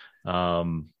 seasons.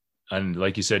 And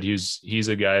like you said, he's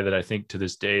a guy that I think to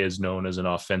this day is known as an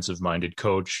offensive-minded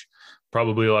coach,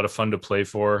 probably a lot of fun to play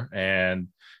for. And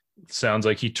it sounds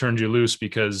like he turned you loose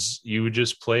because you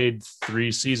just played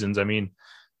 3 seasons. I mean,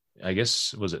 I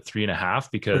guess, was it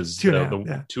 3.5? Because 2.5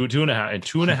 in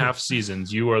 2.5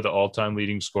 seasons, you are the all-time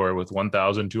leading scorer with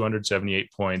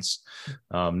 1,278 points.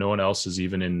 No one else is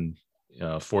even in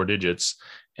 4 digits,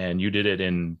 and you did it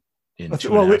in in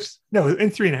 2.5. In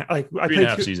 3.5. Like I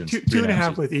played seasons.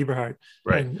 2.5 with Eberhardt,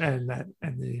 right? And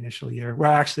the initial year.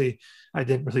 Well, actually, I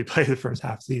didn't really play the first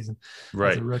half season,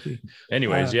 right? As a rookie.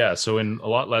 Anyways, yeah. So in a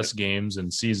lot less games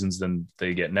and seasons than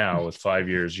they get now, with 5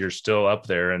 years, you're still up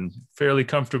there and fairly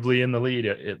comfortably in the lead.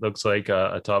 It looks like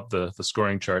atop the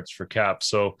scoring charts for Cap.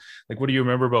 So, like, what do you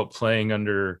remember about playing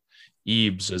under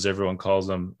Ebes, as everyone calls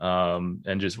them,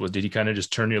 and did he kind of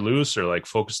just turn you loose or like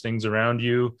focus things around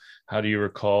you? How do you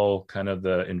recall kind of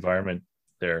the environment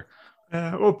there?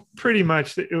 Well, pretty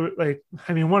much.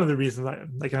 One of the reasons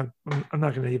I'm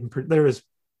not going to even. There was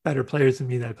better players than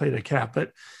me that played at Cap,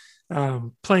 but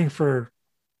playing for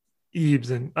Ebes,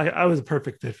 and I was a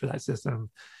perfect fit for that system.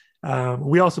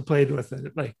 We also played with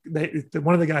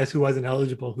one of the guys who wasn't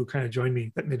eligible, who kind of joined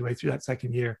me midway through that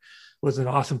second year, was an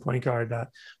awesome point guard,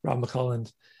 Rob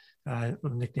McCullen,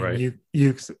 nicknamed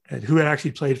Ukes, who had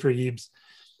actually played for Ebs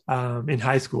in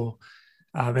high school.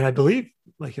 And I believe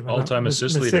all-time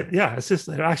assist leader. Yeah, assist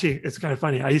leader. Actually, it's kind of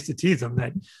funny. I used to tease him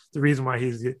that the reason why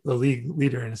he's the league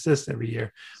leader in assists every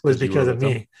year was because of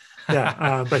me.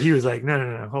 Yeah, but he was like,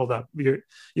 no, hold up. You're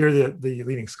the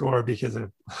leading scorer because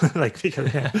of because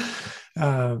of him.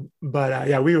 But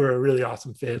yeah, we were a really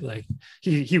awesome fit. Like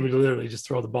he would literally just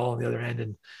throw the ball on the other end,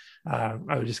 and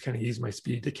I would just kind of use my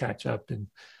speed to catch up, and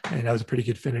I was a pretty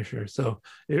good finisher. So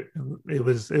it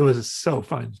was so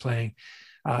fun playing.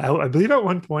 I believe at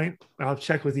one point, I'll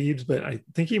check with Ebs, but I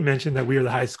think he mentioned that we were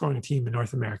the highest scoring team in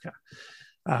North America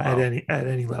at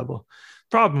any level.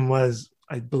 Problem was,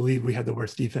 I believe we had the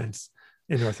worst defense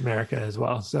in North America as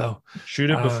well. So shoot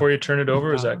it before you turn it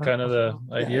over. Is that kind of the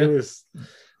idea? Yeah, it was,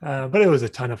 but it was a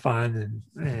ton of fun,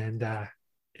 and I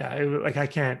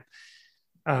can't.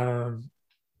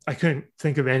 I couldn't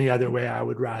think of any other way I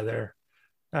would rather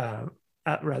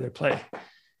play.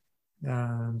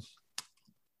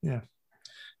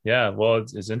 Yeah, well,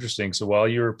 it's interesting. So while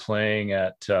you're playing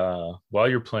at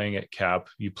Cap,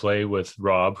 you play with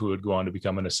Rob, who would go on to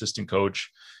become an assistant coach.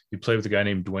 You play with a guy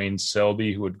named Dwayne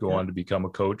Selby, who would go on to become a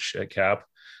coach at Cap.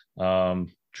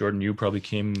 Jordan, you probably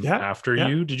came after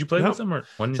you. Did you play with him or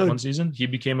one season? He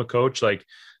became a coach. I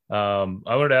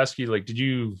wanted to ask you, did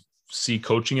you see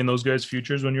coaching in those guys'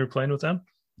 futures when you were playing with them?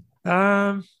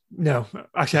 No,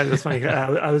 actually, that's funny.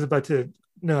 I was about to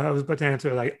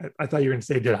answer. I thought you were going to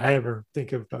say, did I ever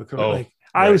think about coaching? Right.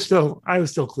 I was still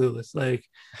clueless.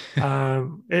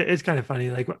 It's kind of funny.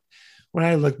 When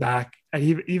I look back at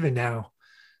even now,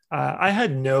 I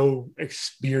had no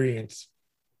experience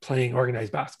playing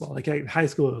organized basketball. At high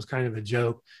school, it was kind of a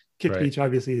joke. Kip Beach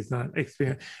obviously is not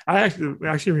experience. I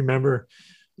actually remember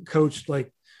coach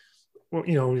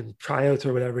in tryouts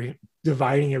or whatever,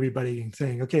 dividing everybody and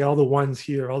saying, okay, all the ones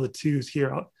here, all the twos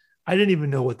here. I didn't even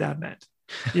know what that meant.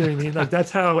 You know what I mean?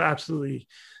 That's how absolutely.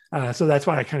 So that's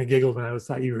why I kind of giggled when I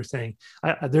thought you were saying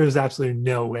there was absolutely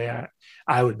no way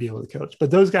I would be able to coach. But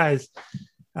those guys,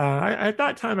 at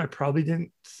that time, I probably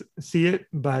didn't see it,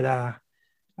 but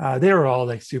they were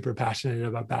all super passionate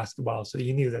about basketball. So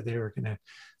you knew that they were going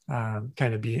to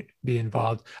kind of be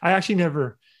involved. I actually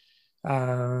never.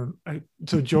 So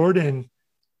Jordan,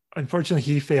 unfortunately,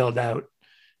 he failed out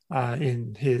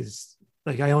in his.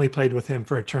 I only played with him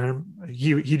for a term.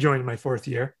 He joined my fourth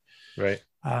year. Right.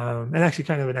 And actually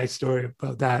kind of a nice story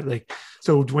about that.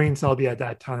 So Dwayne Selby at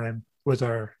that time was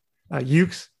our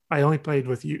Ukes. I only played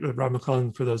with Rob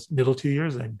McCullen for those middle 2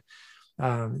 years, and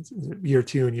year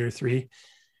 2 and year 3.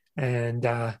 And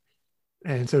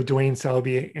so Dwayne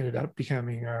Selby ended up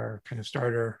becoming our kind of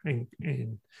starter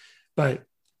but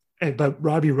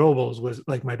Robbie Robles was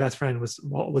my best friend was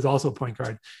also a point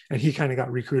guard, and he kind of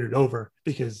got recruited over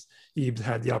because Ebs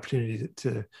had the opportunity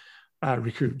to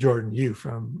recruit Jordan Yu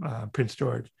from Prince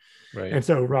George. Right. And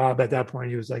so Rob at that point,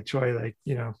 he was like, Troy,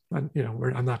 I'm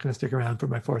not going to stick around for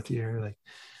my fourth year.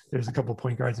 There's a couple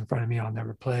point guards in front of me. I'll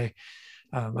never play.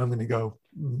 I'm going to go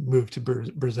move to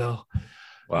Brazil.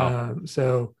 Wow.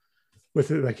 So with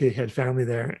it, he had family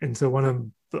there. And so one of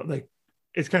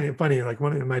it's kind of funny.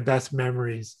 One of my best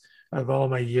memories of all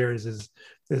my years is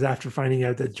after finding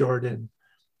out that Jordan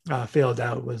failed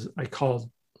out, was I called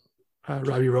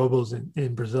Robbie Robles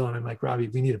in Brazil, and I'm like, Robbie,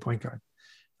 we need a point guard.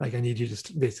 I need you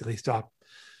to basically stop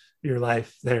your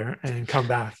life there and come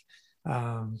back.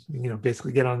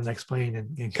 Basically get on the next plane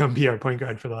and come be our point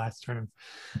guard for the last term.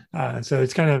 So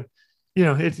it's kind of,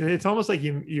 it's almost like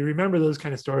you remember those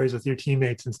kind of stories with your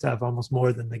teammates and stuff almost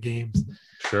more than the games.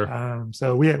 Sure.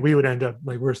 So we would end up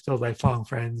we're still lifelong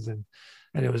friends, and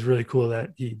it was really cool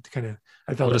that he kind of,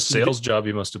 I felt what a sales job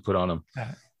you must have put on him.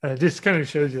 Just kind of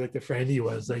shows you the friend he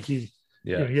was. He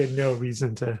had no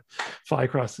reason to fly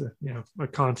across a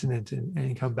continent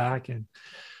and come back. And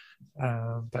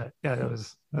but yeah, that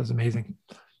was amazing.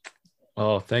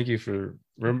 Oh, thank you for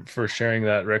sharing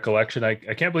that recollection. I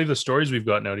can't believe the stories we've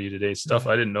gotten out of you today. Stuff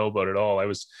I didn't know about at all. I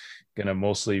was gonna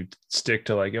mostly stick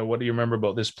to what do you remember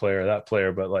about this player, that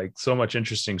player, but so much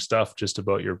interesting stuff just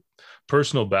about your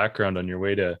personal background on your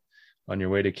way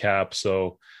to Cap.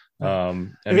 So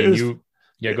go ahead.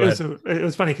 It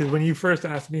was funny because when you first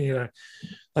asked me,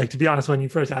 to be honest, when you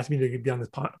first asked me to be on this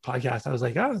podcast, I was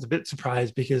I was a bit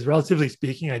surprised because relatively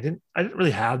speaking, I didn't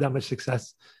really have that much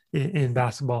success in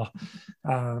basketball.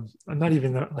 I'm not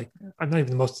even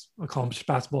the most accomplished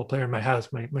basketball player in my house.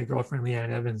 My girlfriend Leanne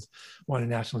Evans won a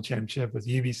national championship with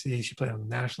UBC. She played on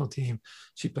the national team.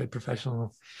 She played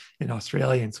professional in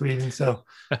Australia and Sweden. So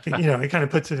it kind of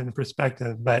puts it in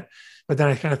perspective. But then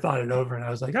I kind of thought it over, and I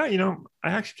was like, I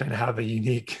actually kind of have a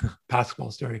unique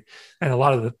basketball story, and a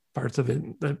lot of the parts of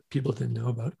it that people didn't know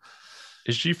about.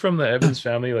 Is she from the Evans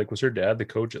family? Like, was her dad the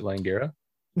coach at Langara?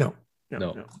 No.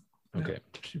 Okay.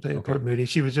 She played at Port Moody.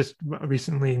 She was just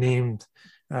recently named,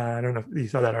 I don't know if you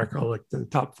saw that article, like the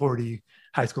top 40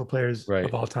 high school players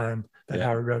of all time that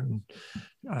Howard wrote.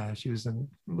 And she was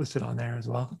listed on there as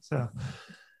well. So,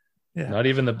 yeah. Not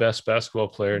even the best basketball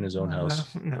player in his own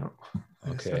house. No.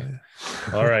 Okay.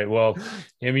 All right. Well,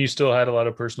 you still had a lot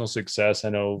of personal success. I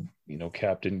know,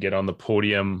 Cap didn't get on the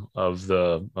podium of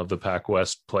the Pac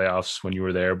West playoffs when you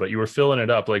were there, but you were filling it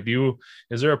up. Like,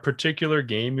 is there a particular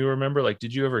game you remember? Like,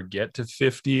 did you ever get to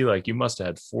 50? Like, you must have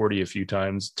had 40 a few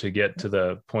times to get to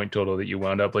the point total that you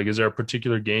wound up. Like, is there a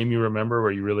particular game you remember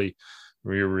where you're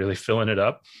really filling it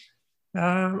up?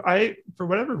 For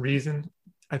whatever reason,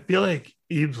 I feel like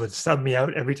Eves would sub me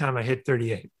out every time I hit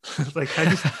 38. Like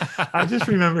I just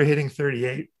remember hitting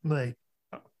 38 like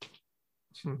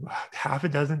half a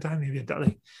dozen times, maybe a dozen.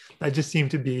 Like, that just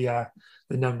seemed to be the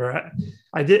number.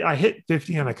 I hit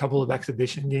 50 on a couple of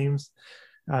exhibition games.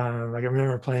 Like I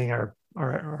remember playing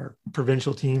our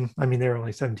provincial team. I mean, they were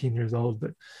only 17 years old,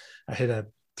 but I hit a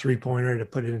 3-pointer to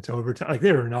put it into overtime. Like,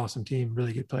 they were an awesome team,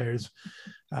 really good players.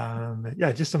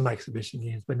 Just some exhibition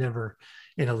games, but never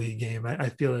in a league game. I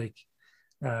feel like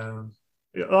a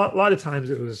lot of times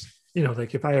it was,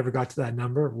 like if I ever got to that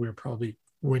number, we were probably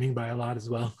winning by a lot as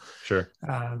well. Sure.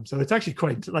 So it's actually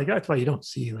quite like, that's why you don't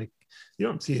see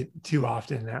it too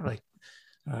often that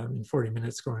in 40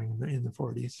 minutes scoring in the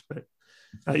 40s, but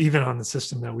even on the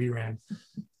system that we ran.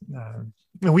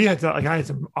 And we had I had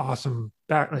some awesome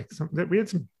we had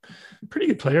some pretty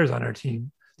good players on our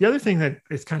team. The other thing that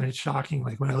is kind of shocking,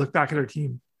 like when I look back at our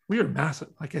team, we were massive.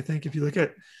 Like, I think if you look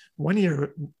at one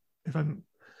year, if I'm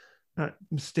not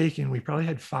mistaken, we probably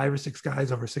had 5 or 6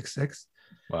 guys over 6'6".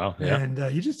 Wow. Yeah. And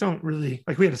you just don't really,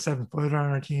 like, we had a 7-footer on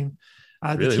our team.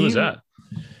 Really? Who was that?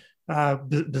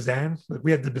 Bazan.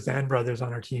 We had the Bazan brothers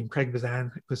on our team. Craig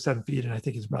Bazan was 7 feet, and I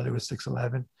think his brother was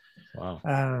 6'11". Wow.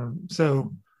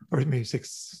 Or maybe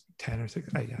 6'10" or 6.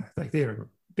 Yeah, like they were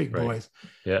big boys.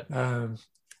 Yeah.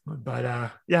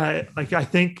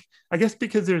 I guess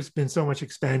because there's been so much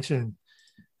expansion,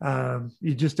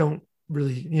 you just don't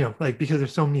really, because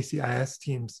there's so many CIS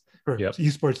teams or U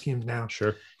Sports teams now.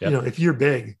 Sure. Yep. If you're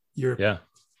big, you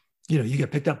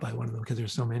get picked up by one of them because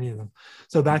there's so many of them.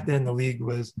 So back then the league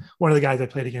was, one of the guys I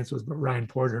played against was Ryan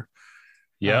Porter.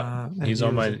 Yeah, he's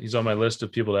on my list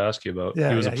of people to ask you about.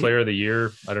 He was a player of the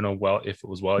year. I don't know if it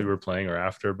was while you were playing or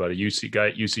after, but a UC guy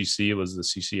at UCC was the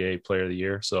CCA player of the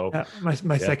year. So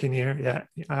my second year,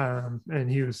 and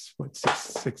he was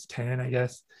 6'10", I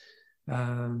guess.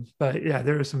 But yeah,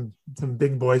 there were some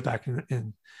big boys back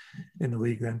in the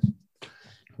league then.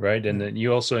 Right, and then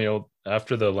you also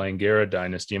after the Langara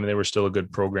dynasty, I mean, they were still a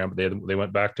good program, but they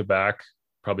went back to back.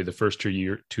 Probably the first 2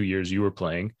 years you were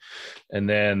playing, and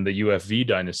then the UFV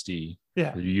dynasty, the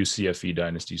UCFV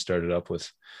dynasty started up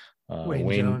with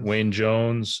Wayne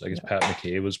Jones. I guess Pat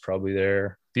McKay was probably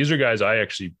there. These are guys I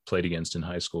actually played against in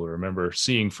high school. I remember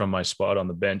seeing from my spot on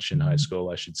the bench in high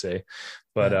school, I should say.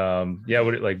 But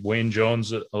like Wayne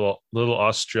Jones, a little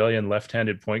Australian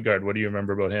left-handed point guard. What do you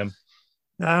remember about him?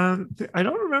 I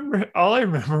don't remember. All I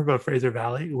remember about Fraser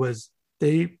Valley was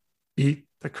they beat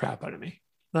the crap out of me.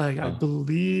 Like, I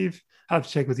believe, I have to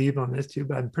check with Eve on this too,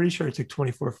 but I'm pretty sure it took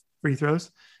 24 free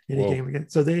throws in a game again.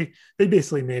 So they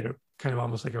basically made a kind of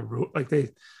almost like a rule. Like they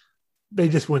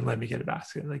just wouldn't let me get a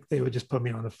basket. Like, they would just put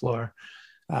me on the floor.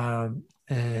 They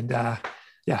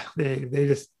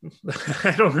just,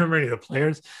 I don't remember any of the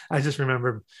players. I just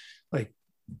remember like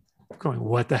going,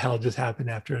 what the hell just happened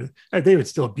after? They would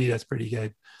still beat us pretty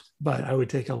good, but I would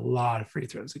take a lot of free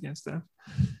throws against them.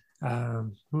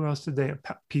 Who else did they have?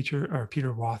 Peter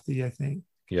Wathy, I think.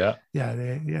 They had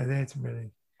some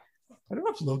really, I don't know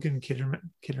if Logan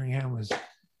Kitteringham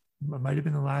might have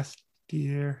been the last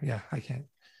year. I can't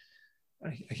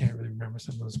really remember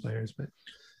some of those players, but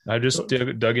I just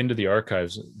dug into the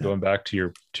archives, going back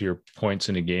to your points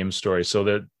in a game story. So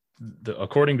that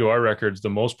according to our records, the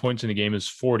most points in a game is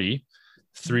 40,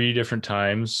 3 different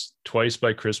times, twice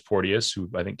by Chris Porteous, who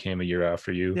I think came a year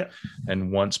after you, and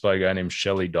once by a guy named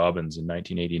Shelley Dobbins in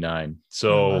 1989.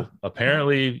 So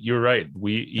apparently you're right.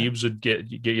 Eves would get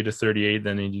you to 38,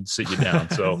 then he'd sit you down.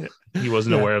 So he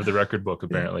wasn't aware of the record book,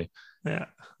 apparently. And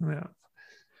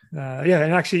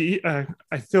actually, I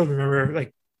still remember,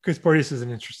 like, Chris Porteous is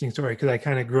an interesting story because I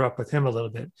kind of grew up with him a little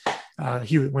bit.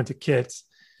 He went to Kits.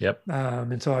 Yep.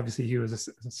 And so obviously he was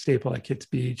a staple at Kits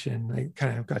Beach, and I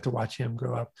kind of got to watch him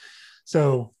grow up.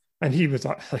 So, and he was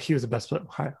the best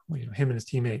player. Him and his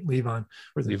teammate Levon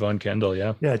were Levon Kendall.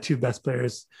 Yeah. Two best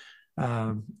players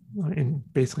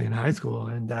basically in high school.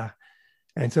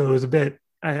 And so it was a bit,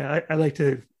 I like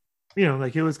to,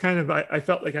 like it was kind of, I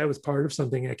felt like I was part of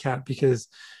something at CAP because,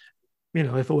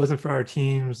 if it wasn't for our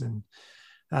teams and,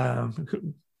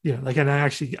 and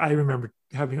I remember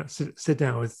having a sit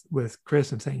down with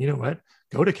Chris and saying, you know what,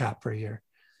 go to CAP for a year,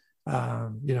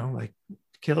 like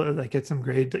kill it, like get some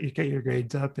grades, you get your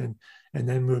grades up and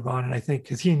then move on. And I think,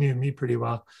 cause he knew me pretty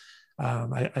well.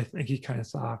 I think he kind of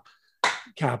saw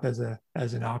CAP as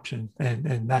an option,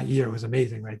 and that year was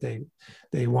amazing, right?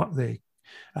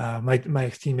 My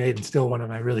ex-teammate and still one of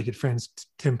my really good friends,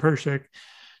 Tim Pershik,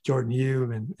 Jordan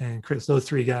Yu, and Chris, those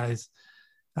three guys,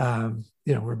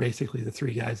 were basically the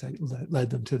three guys that led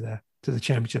them to the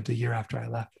championship the year after I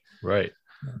left. Right.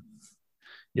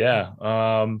 Yeah.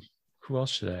 Who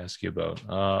else should I ask you about?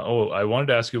 I wanted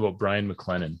to ask you about Brian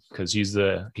McLennan, because he's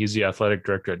the athletic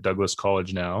director at Douglas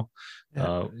College now.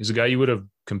 Yeah. He's a guy you would have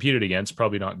competed against,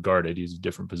 probably not guarded. He's a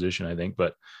different position, I think.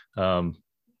 But,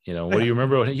 what do you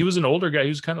remember? He was an older guy. He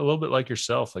was kind of a little bit like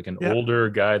yourself, like an older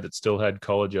guy that still had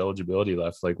college eligibility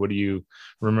left. Like, what do you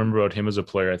remember about him as a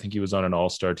player? I think he was on an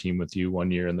all-star team with you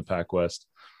one year in the Pac West.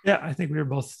 Yeah, I think we were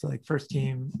both like first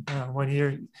team 1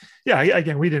 year. Yeah,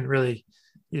 again, we didn't really,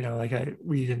 we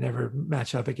didn't ever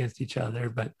match up against each other,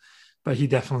 but he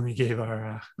definitely gave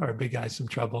our big guys some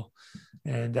trouble.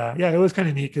 And it was kind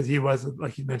of neat because he was,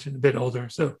 like you mentioned, a bit older.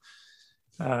 So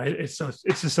it's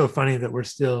just so funny that we're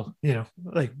still,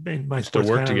 like in my still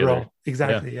work together. Role.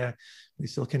 Exactly. Yeah. We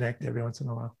still connect every once in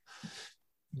a while.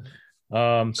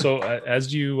 So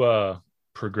as you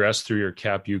progress through your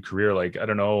CAP-U career, like, I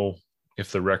don't know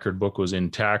if the record book was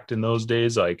intact in those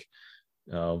days, like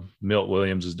Milt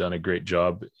Williams has done a great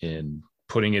job in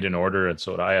putting it in order. And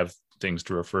so I have things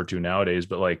to refer to nowadays,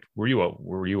 but like, were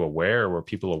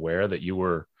people aware that you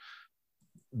were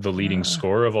the leading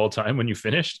scorer of all time when you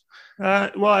finished?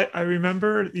 Well, I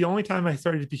remember the only time I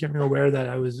started becoming aware that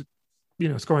I was,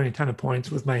 scoring a ton of points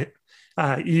was my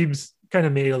Ebes kind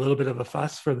of made a little bit of a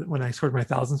fuss for when I scored my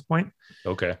 1,000th point.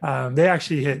 Okay. They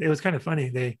actually it was kind of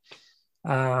funny.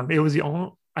 It was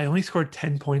I only scored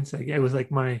 10 points. It was like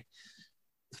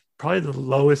probably the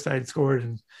lowest I'd scored.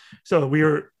 And so we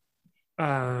were,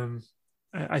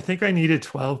 I think I needed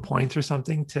 12 points or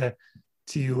something to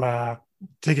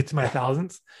get to my 1,000th,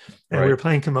 and right. We were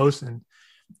playing Camosun,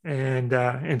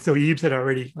 and so Ebes had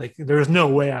already, like, there was no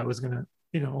way I was gonna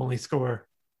only score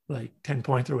like 10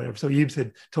 points or whatever. So Ebes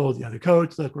had told the other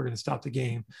coach, look, we're going to stop the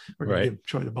game, we're going to give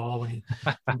Troy the ball, and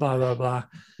blah blah blah.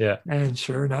 Yeah. And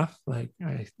sure enough, like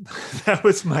that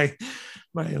was my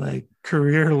like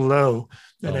career low,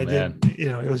 and I didn't,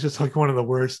 it was just like one of the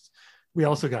worst. We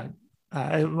also got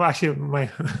actually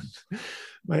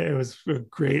it was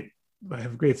great. I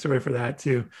have a great story for that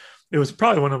too. It was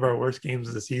probably one of our worst games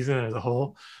of the season as a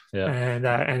whole. Yeah.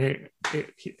 And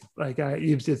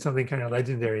Ebes did something kind of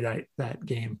legendary that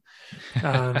game.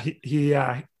 He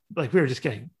like, we were just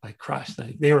getting like crushed.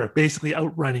 Like they were basically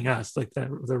outrunning us, like the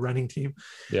running team.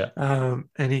 Yeah.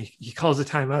 And he calls a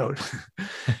timeout,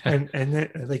 and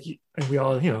then and we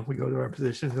all, we go to our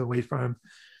positions and wait for him.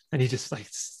 And he's just like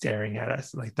staring at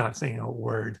us, like not saying a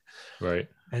word. Right.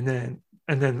 And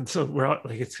then so we're all,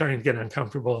 like, it's starting to get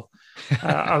uncomfortable.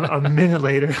 A minute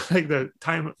later, like the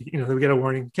time, we get a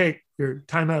warning, okay, your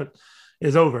timeout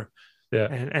is over. Yeah.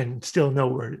 And still no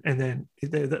word. And then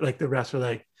like the rest were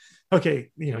like, okay,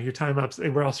 your timeouts.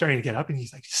 And we're all starting to get up, and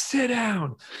he's like, sit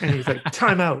down. And he's like,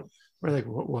 timeout. We're like,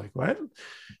 what?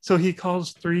 So he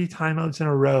calls 3 timeouts in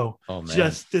a row,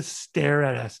 just to stare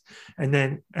at us. And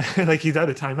then like he's out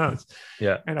of timeouts.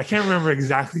 Yeah. And I can't remember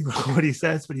exactly what he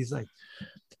says, but he's like,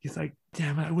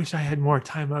 damn it, I wish I had more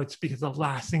timeouts, because the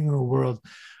last thing in the world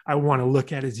I want to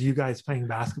look at is you guys playing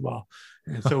basketball.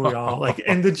 And so we're all like,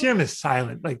 and the gym is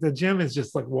silent. Like the gym is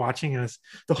just like watching us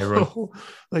the whole,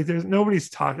 like there's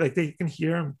nobody's talking, like they can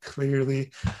hear him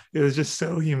clearly. It was just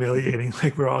so humiliating.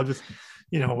 Like we're all just,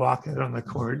 walking on the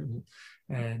court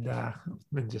and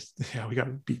just, we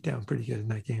got beat down pretty good in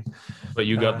that game. But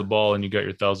you got the ball and you got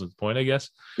your 1,000th point, I guess.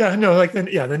 Yeah, no, like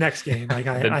the next game, like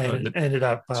I ended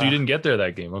up. So you didn't get there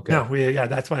that game, okay? No,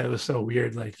 that's why it was so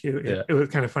weird. Like it was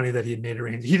kind of funny that he had made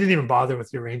arrangements. He didn't even bother with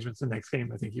the arrangements the next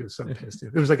game. I think he was so pissed.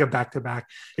 It was like a back-to-back.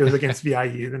 It was against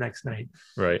VIU the next night.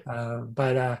 Right. And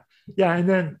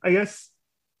then I guess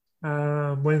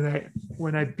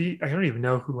when I beat, I don't even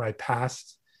know who I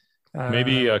passed.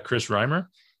 Maybe Chris Reimer.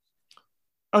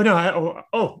 Oh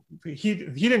no! He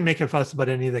didn't make a fuss about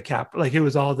any of the cap. Like it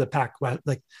was all the Pac West,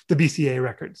 like the BCA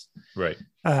records. Right.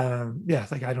 Yeah,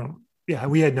 it's like I don't. Yeah,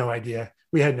 we had no idea.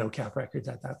 We had no cap records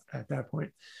at that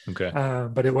point. Okay.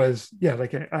 But it was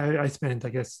like I spent, I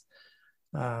guess,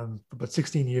 about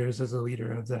 16 years as a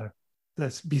leader of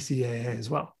this BCAA as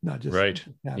well, not just right.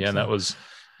 Cap, yeah, and that was,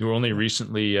 you were only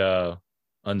recently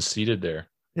unseated there.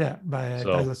 Yeah, by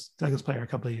Douglas Player a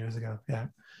couple of years ago. Yeah.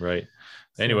 Right.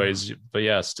 Anyways, but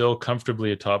yeah, still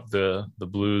comfortably atop the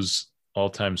Blues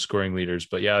all-time scoring leaders.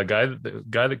 But yeah, the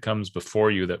guy that comes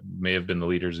before you that may have been the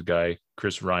leader is a guy,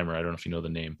 Chris Reimer. I don't know if you know the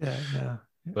name. Yeah.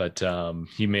 But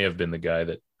he may have been the guy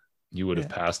that you would have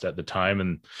passed at the time.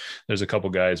 And there's a couple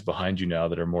guys behind you now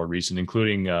that are more recent,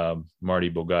 including Marty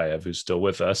Bogaev, who's still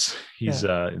with us. He's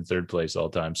in third place all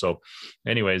time. So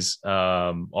anyways,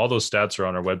 all those stats are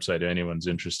on our website if anyone's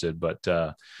interested. But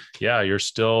you're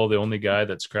still the only guy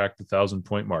that's cracked the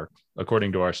 1,000-point mark,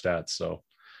 according to our stats. So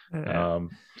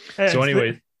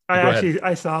anyway,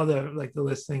 I saw the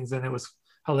listings, and it was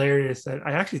hilarious that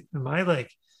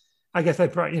I guess I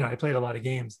played a lot of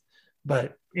games,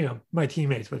 but my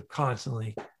teammates would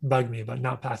constantly bug me about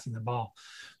not passing the ball.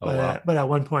 But at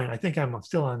one point, I think I'm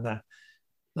still on I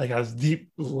was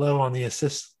deep low on the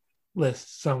assist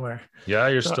list somewhere. Yeah,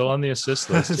 you're still on the assist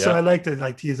list. So I like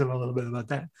to tease them a little bit about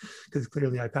that, because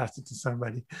clearly I passed it to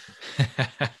somebody.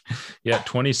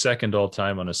 22nd all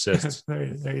time on assists. there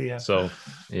you go. So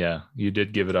yeah, you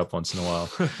did give it up once in a while.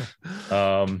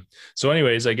 So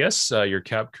anyways, I guess your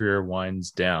cap career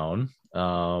winds down.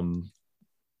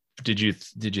 Did you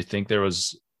think there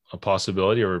was a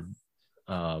possibility or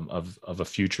of a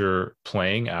future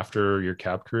playing after your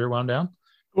cap career wound down?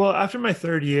 Well, after my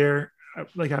third year, I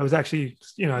was actually,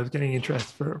 I was getting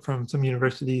interest from some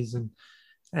universities, and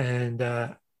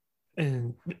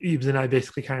Eves and I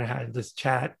basically kind of had this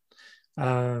chat.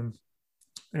 And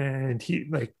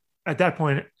he, at that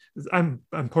point, I'm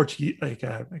Portuguese,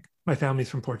 my family's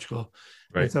from Portugal.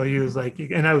 Right. And so he was like,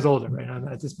 and I was older, right?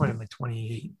 At this point, I'm like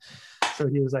 28. So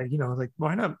he was like,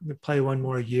 why not play one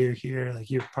more year here? Like,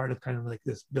 you're part of kind of like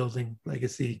this building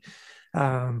legacy.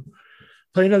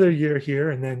 Play another year here,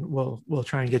 and then we'll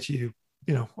try and get you,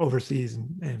 overseas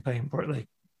and play in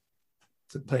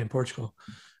Portugal.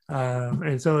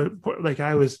 And so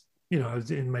I was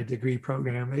in my degree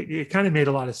program. It kind of made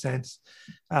a lot of sense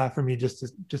for me just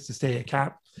to stay at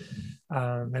Cap.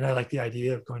 And I like the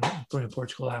idea of going to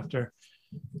Portugal after.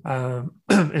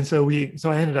 And so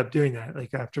I ended up doing that.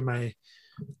 After my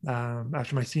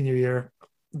senior year,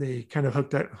 they kind of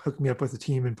hooked me up with a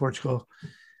team in Portugal,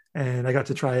 and I got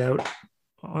to try out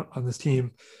on this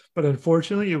team. But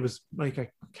unfortunately, it was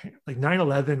like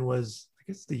 9/11 was, I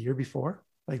guess, the year before.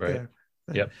 Right.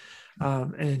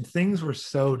 And things were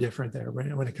so different there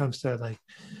when it comes to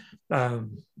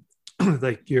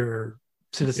your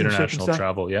citizenship, international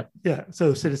travel. Yeah.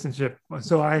 So citizenship.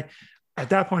 So at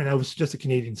that point, I was just a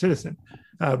Canadian citizen,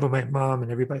 but my mom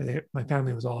and everybody, my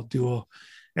family was all dual.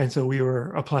 And so we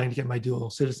were applying to get my dual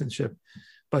citizenship,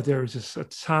 but there was just a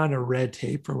ton of red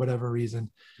tape for whatever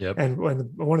reason. Yep. And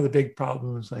one of the big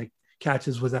problems,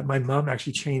 catches, was that my mom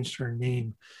actually changed her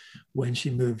name when she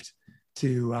moved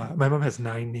to, my mom has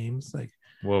 9 names.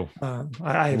 Whoa.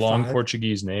 I have long 5.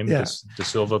 Portuguese name. Yeah. De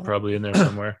Silva probably in there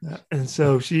somewhere. And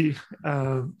so she,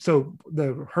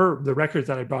 the records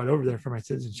that I brought over there for my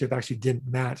citizenship actually didn't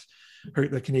match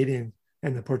the Canadian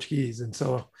and the Portuguese. And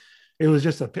so it was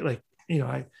just I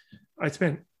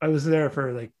was there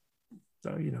for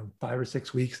 5 or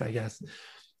 6 weeks, I guess.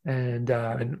 And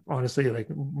honestly,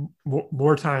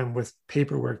 more time with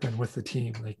paperwork than with the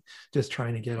team, just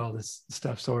trying to get all this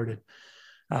stuff sorted.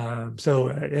 So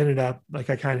I ended up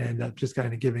just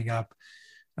kind of giving up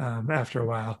after a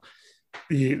while.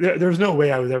 There was no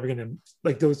way I was ever going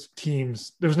to those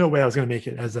teams. There was no way I was going to make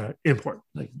it as an import.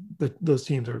 Those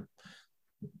teams are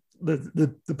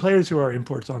the players who are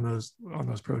imports on those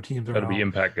pro teams are got to be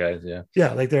impact guys. Yeah.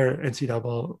 Yeah. They're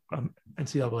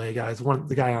NCAA guys.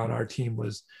 The guy on our team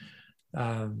was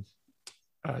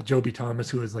Joby Thomas,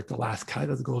 who was the last guy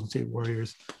of the Golden State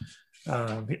Warriors.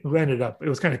 Who ended up, it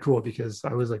was kind of cool because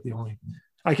I was the only,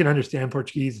 I can understand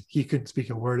Portuguese. He couldn't speak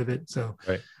a word of it. So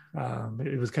right.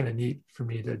 It was kind of neat for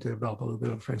me to develop a little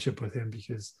bit of friendship with him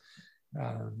because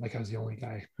I was the only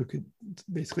guy who could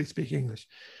basically speak English.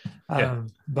 So I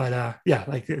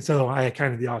had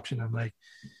kind of the option. I'm I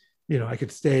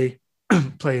could stay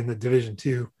play in the Division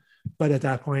II, but at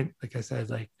that point, like I said,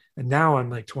 and now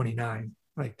I'm 29,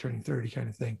 turning 30 kind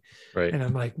of thing. Right. And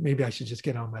I'm maybe I should just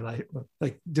get on my life.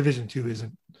 Division II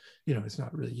isn't, it's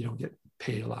not really, you don't get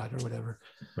paid a lot or whatever.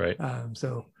 Right.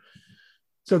 So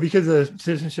so because the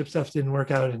citizenship stuff didn't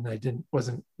work out and I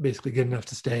wasn't basically good enough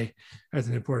to stay as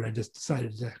an importer, I just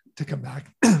decided to come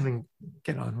back and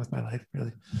get on with my life,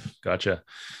 really. Gotcha.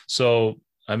 So,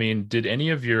 I mean, did any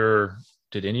of your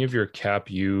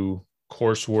CapU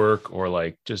coursework or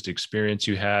like just experience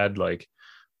you had, like,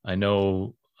 I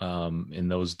know in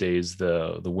those days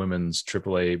the women's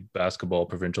AAA basketball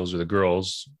provincials, or the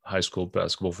girls high school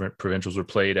basketball provincials, were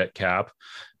played at Cap,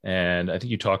 and I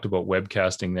think you talked about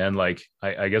webcasting then. Like,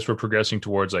 I guess we're progressing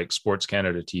towards like Sports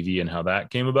Canada TV and how that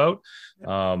came about.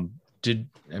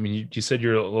 You said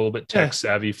you're a little bit tech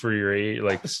savvy for your age,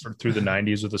 like through the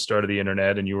 90s with the start of the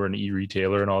internet, and you were an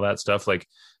e-retailer and all that stuff. Like,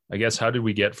 I guess, how did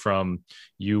we get from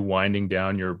you winding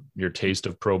down your taste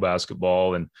of pro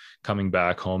basketball and coming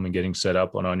back home and getting set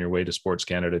up on your way to Sports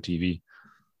Canada TV?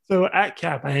 So at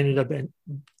Cap, I ended up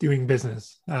doing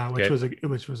business, which was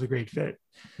a great fit.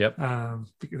 Yep.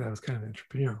 Because I was kind of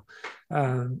entrepreneurial.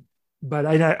 But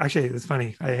actually, it's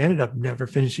funny. I ended up never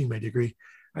finishing my degree.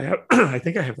 I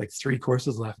think I have like 3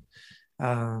 courses left.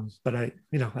 But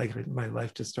my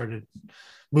life just started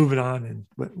moving on and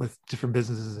with different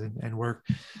businesses and work.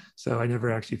 So I never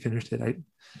actually finished it.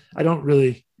 I don't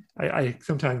really, I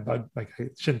sometimes bug, like, I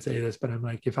shouldn't say this, but I'm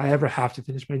like, if I ever have to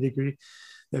finish my degree,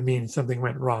 that means something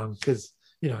went wrong, because,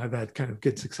 I've had kind of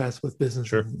good success with business.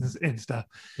 Sure. and stuff.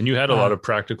 And you had a lot of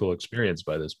practical experience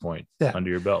by this point under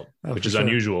your belt, which is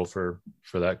unusual for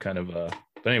that kind of, but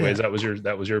anyways, that was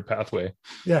your pathway.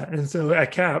 Yeah. And so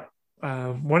at Cap,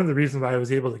 one of the reasons why I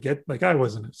was able to get, like, I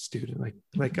wasn't a student,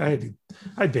 like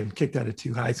I'd been kicked out of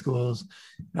 2 high schools.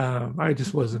 I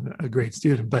just wasn't a great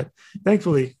student, but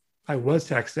thankfully I was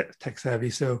tech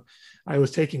savvy. So I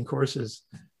was taking courses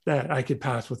that I could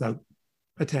pass without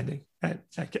attending at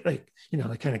like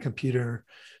kind of computer,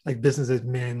 like business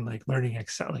admin, like learning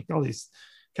Excel, like all these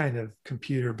kind of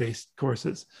computer based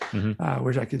courses,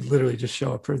 which I could literally just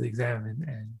show up for the exam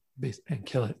and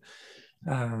kill it.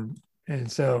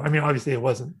 And so, I mean, obviously it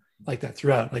wasn't like that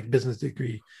throughout. Like, business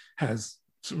degree has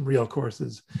some real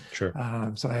courses. Sure.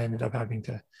 So I ended up having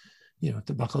to,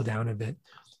 to buckle down a bit.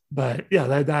 But yeah,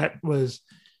 that was,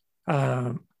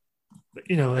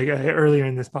 earlier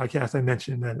in this podcast, I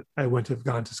mentioned that I wouldn't have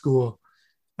gone to school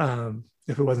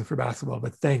if it wasn't for basketball.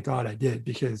 But thank God I did,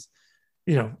 because,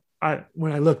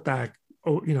 when I look back,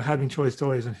 having Choice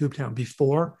Toys and Hooptown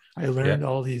before I learned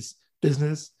all these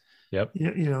business,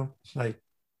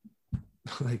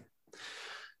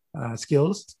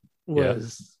 skills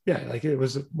was it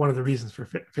was one of the reasons for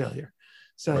failure.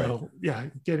 So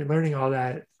learning all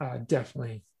that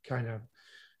definitely kind of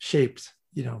shaped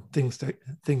things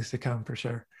to come, for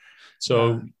sure.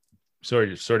 So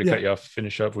sorry to cut you off.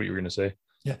 Finish up what you were going to say.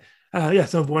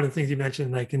 So one of the things you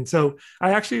mentioned, like, and so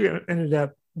I actually ended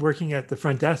up working at the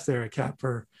front desk there at Cap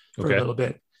for a little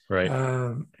bit, right?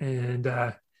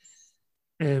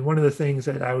 And one of the things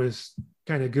that I was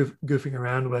kind of goofing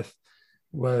around with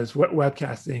was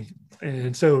webcasting.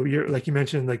 And so like you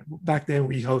mentioned, like back then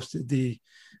we hosted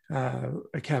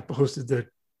CAP hosted the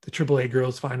AAA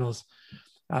girls finals,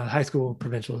 high school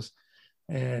provincials.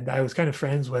 And I was kind of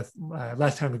friends with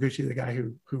Les Tamaguchi, the guy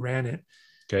who ran it.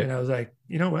 Okay. And I was like,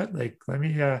 you know what? Like, let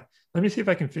me see if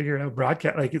I can figure out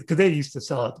broadcast, like, because they used to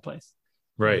sell out the place.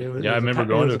 Right. I remember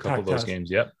going to a couple of those games.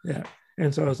 Yep. Yeah.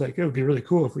 And so I was like, it would be really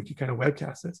cool if we could kind of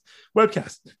webcast this.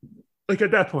 Like,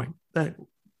 at that point, that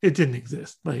it didn't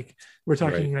exist. Like, we're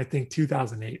talking, I think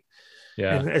 2008.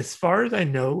 Yeah. And as far as I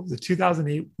know, the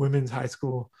 2008 women's high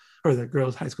school, or the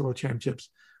girls high school championships,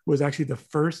 was actually the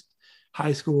first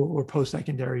high school or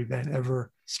post-secondary event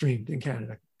ever streamed in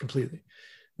Canada completely.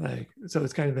 Like, so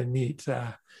it's kind of a neat,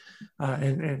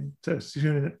 and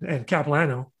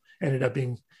Capilano ended up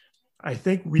being, I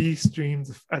think we streamed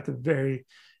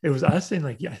it was us and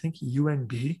I think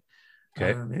UNB,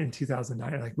 in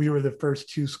 2009. Like, we were the first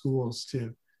 2 schools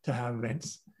to have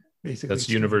events, basically. That's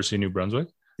University of New Brunswick.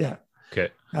 Yeah. Okay.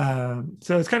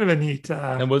 So it's kind of a neat.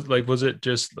 And was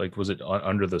it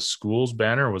under the school's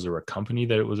banner, or was there a company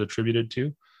that it was attributed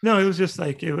to? No, it was just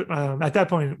like at that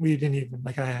point we didn't even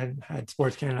I hadn't had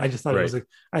Sports Canada. I just thought it was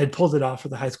I had pulled it off for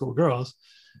the high school girls,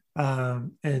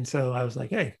 and so I was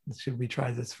like, hey, should we try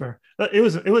this for? It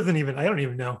wasn't even. I don't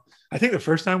even know. I think the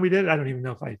first time we did it, I don't even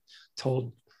know if I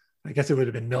told. I guess it would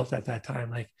have been Milt at that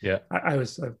time. Like, I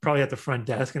was probably at the front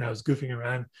desk and I was goofing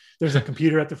around. There's a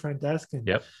computer at the front desk,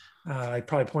 and I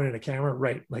probably pointed a camera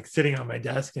right, like sitting on my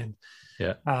desk, and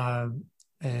I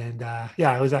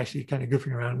was actually kind of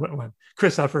goofing around when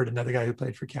Chris Ufford, another guy who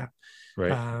played for Cap, we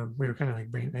were kind of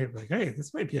like hey,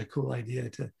 this might be a cool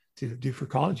idea to do for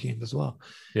college games as well.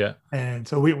 Yeah. And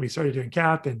so we started doing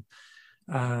Cap, and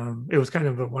it was kind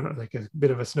of like a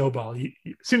bit of a snowball. As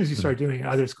soon as you start doing it,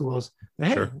 other schools,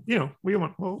 hey, Sure.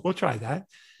 we'll try that.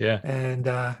 Yeah.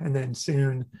 And then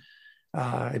soon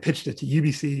I pitched it to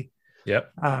UBC.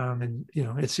 Yep. And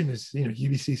as soon as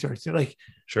UBC starts to, like,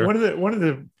 Sure. one of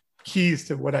the keys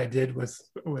to what I did with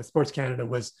Sports Canada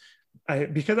was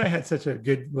because I had such a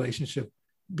good relationship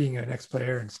being an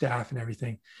ex-player and staff and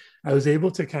everything, I was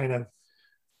able to kind of,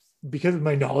 because of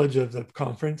my knowledge of the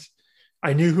conference,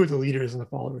 I knew who the leaders and the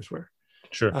followers were.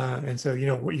 Sure. And so,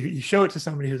 you show it to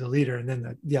somebody who's a leader, and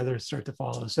then the others start to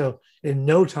follow. So in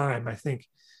no time, I think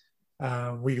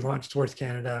we launched Sports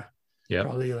Canada,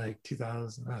 probably like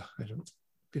 2000,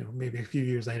 maybe a few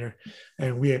years later.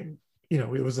 And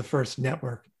it was the first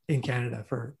network in Canada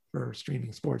for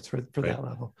streaming sports for that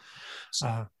level.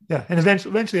 And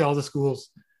eventually all the schools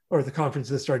or the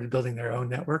conferences started building their own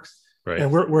networks. Right.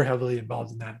 And we're heavily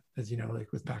involved in that, as you know,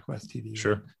 like with Pac West TV.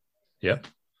 Sure. Yep.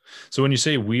 So when you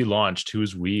say we launched,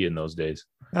 who's we in those days?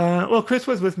 Well, Chris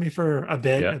was with me for a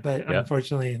bit, but Yeah.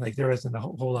 unfortunately, like, there wasn't a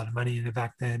whole lot of money in it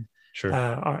back then. Sure.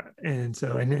 And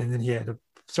then he had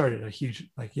started a huge,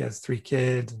 like, he has 3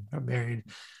 kids and got married.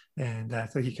 And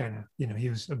so he kind of, he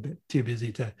was a bit too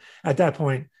busy to, at that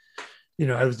point,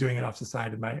 I was doing it off the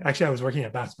side of I was working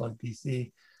at Basketball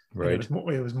BC. Right.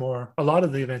 It was more, a lot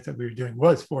of the events that we were doing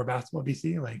was for Basketball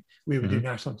BC. Like, we would do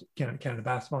national Canada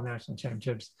basketball, national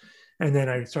championships. And then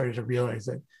I started to realize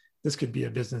that this could be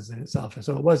a business in itself. And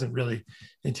so it wasn't really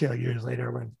until years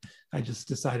later when I just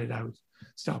decided I would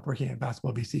stop working at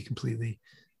Basketball BC completely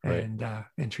and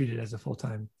treat it as a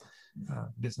full-time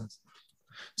business.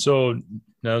 So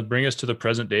now bring us to the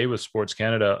present day with Sports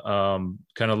Canada.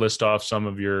 Kind of list off some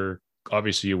of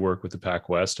obviously you work with the Pac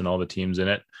West and all the teams in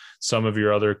it, some of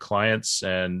your other clients,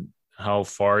 and how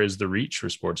far is the reach for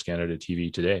Sports Canada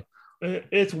TV today?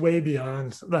 It's way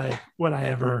beyond like what I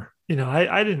ever,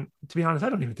 I didn't, to be honest, I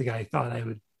don't even think I thought I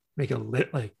would make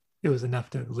like it was enough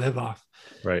to live off.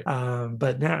 Right.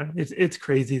 But now it's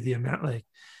crazy the amount, like,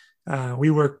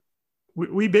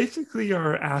 we basically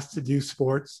are asked to do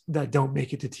sports that don't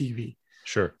make it to TV.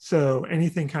 Sure. So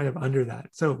anything kind of under that.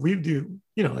 So we do,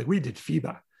 like, we did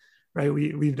FIBA, right?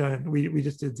 We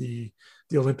just did the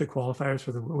Olympic qualifiers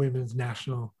for the women's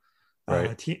national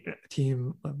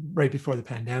team right before the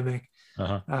pandemic.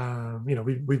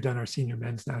 We've done our senior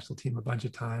men's national team a bunch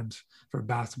of times for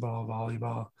basketball,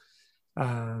 volleyball.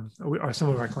 Some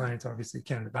of our clients, obviously,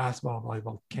 Canada Basketball,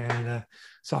 Volleyball Canada,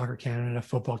 Soccer Canada,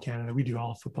 Football Canada. We do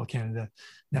all Football Canada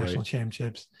national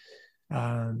championships.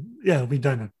 We've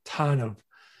done a ton of,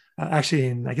 actually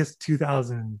in, I guess,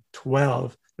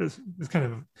 2012,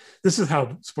 this is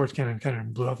how Sports Canada kind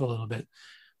of blew up a little bit.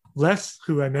 Les,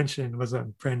 who I mentioned, was a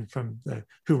friend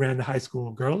who ran the high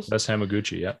school girls. Les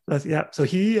Hamaguchi, yeah. Yeah. So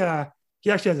he actually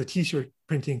has a t-shirt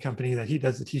printing company that he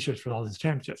does the t-shirts for all his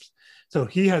championships. So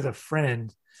he has a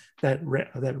friend that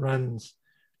runs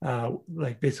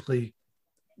like basically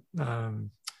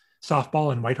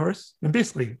softball and Whitehorse, and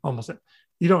basically almost,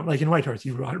 you don't, like in Whitehorse,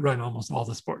 you run almost all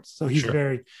the sports. So he's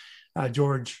very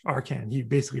George Arcan. He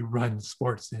basically runs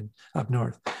sports up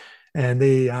north, and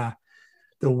the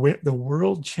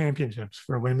World Championships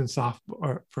for women's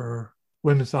softball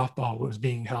was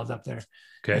being held up there.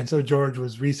 Okay. And so George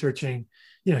was researching,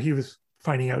 he was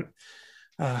finding out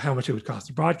how much it would cost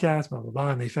to broadcast, blah, blah,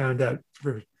 blah. And they found out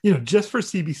just for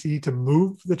CBC to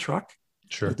move the truck,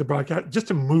 like the broadcast, just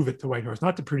to move it to Whitehorse,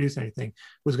 not to produce anything,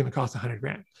 was going to cost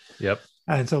 $100,000. Yep.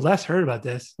 And so Les heard about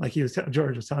this, like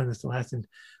George was telling this to Les, and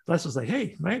Les was like,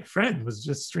 hey, my friend was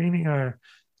just streaming our,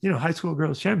 high school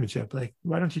girls championship. Like,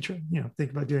 why don't you try,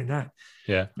 think about doing that?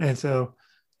 Yeah. And so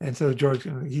George,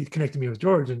 he connected me with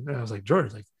George, and I was like,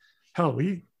 George, like, hell,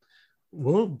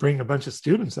 we'll bring a bunch of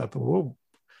students up, and we'll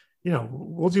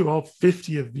do all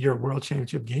 50 of your world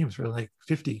championship games for like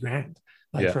 $50,000,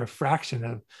 for a fraction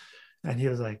of. And he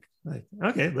was like,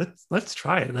 okay, let's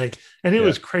try it. Like, and it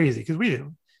was crazy because we,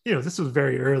 this was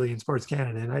very early in Sports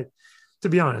Canada, and to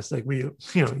be honest, like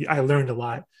I learned a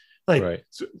lot. Like,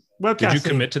 webcasting. Did you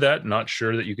commit to that? Not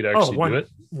sure that you could actually do it?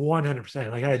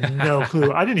 100%. Like, I had no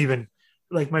clue. I didn't even,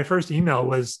 like, my first email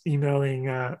was emailing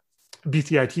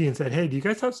BCIT and said, hey, do you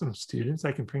guys have some students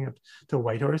I can bring up to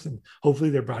Whitehorse? And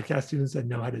hopefully they're broadcast students that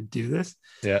know how to do this.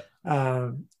 Yeah.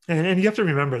 And you have to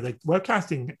remember, like,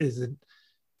 webcasting isn't,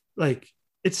 like,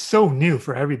 it's so new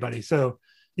for everybody. So,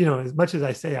 as much as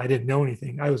I say I didn't know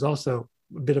anything, I was also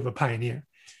a bit of a pioneer.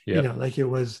 Like, it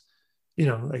was,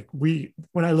 like,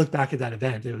 when I look back at that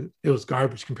event, it was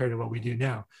garbage compared to what we do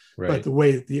now. Right. But the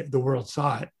way the world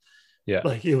saw it,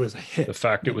 like, it was a hit. The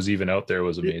fact it was even out there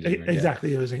was amazing.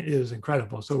 Exactly. It was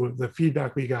incredible. So the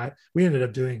feedback we got, we ended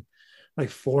up doing like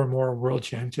 4 more world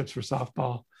championships for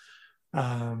softball.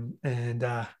 And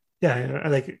yeah,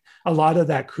 like a lot of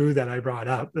that crew that I brought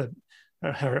up that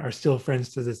are still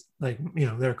friends to this, like, you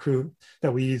know, their crew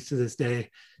that we use to this day.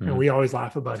 And we always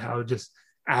laugh about how just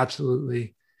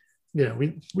absolutely, you know,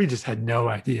 we just had no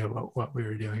idea what we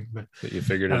were doing, but you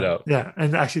figured it out. Yeah.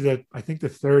 And actually I think the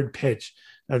third pitch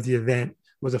of the event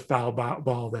was a foul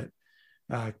ball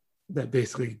that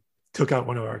basically took out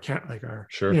one of our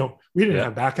sure. You know, we didn't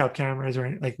have backup cameras or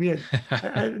anything. Like we had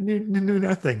I knew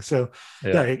nothing. So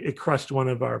it crushed one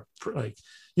of our, like,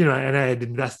 you know, and I had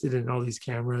invested in all these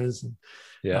cameras and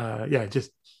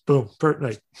just boom,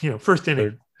 first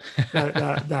inning.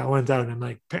 that one's out. I'm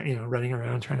like, you know, running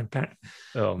around trying to pet.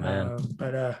 Oh man.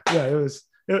 It was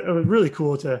really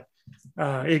cool to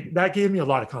that gave me a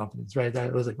lot of confidence, right? That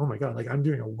it was like, oh my God, like I'm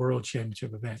doing a world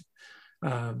championship event.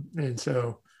 And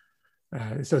so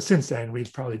since then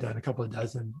we've probably done a couple of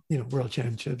dozen, you know, world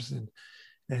championships and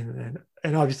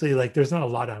obviously, like, there's not a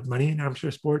lot of money in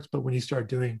amateur sports, but when you start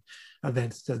doing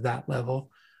events to that level,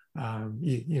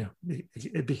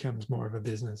 it becomes more of a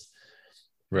business.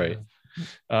 Right.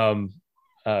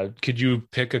 Could you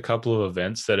pick a couple of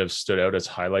events that have stood out as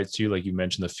highlights to you? Like you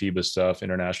mentioned the FIBA stuff,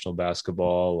 international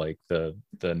basketball, like the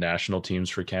national teams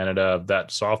for Canada. That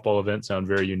softball event sound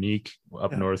very unique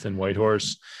up north in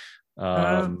Whitehorse.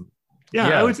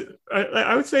 I would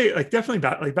say, like, definitely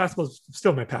like basketball is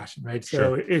still my passion, right?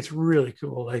 So it's really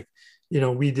cool. Like, you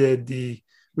know, we did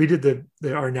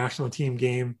our national team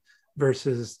game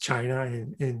versus China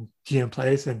in GM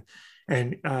Place, and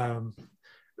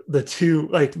the two,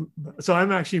 like, so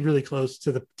I'm actually really close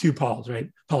to the two Pauls, right?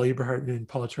 Paul Eberhardt and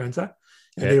Paul Trenza,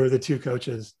 and they were the two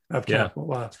coaches of Cap.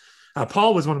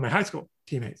 Paul was one of my high school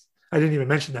teammates. I didn't even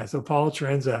mention that. So Paul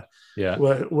Trenza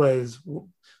was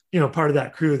you know, part of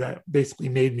that crew that basically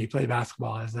made me play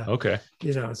basketball as a,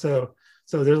 you know, so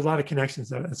there's a lot of connections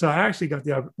there. So I actually got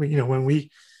the, you know,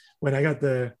 when I got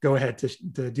the go ahead to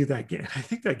do that game, I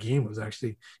think that game was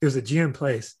actually, it was a GM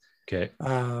Place. Okay.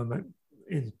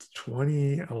 In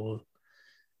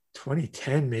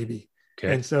 2010 maybe.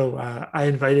 Okay. And so I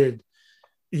invited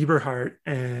Eberhardt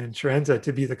and Sharenza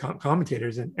to be the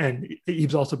commentators, and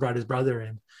Ebes also brought his brother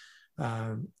in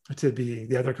to be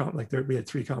the other we had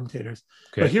three commentators.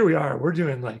 Okay. But here we are, we're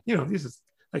doing, like, you know, this is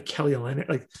like Kelly Olynyk,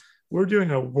 like we're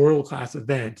doing a world-class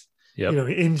event, you know,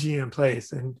 in GM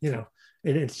Place, and, you know,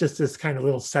 and it's just this kind of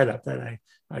little setup that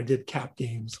I did Cap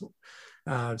games. So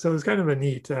it was kind of a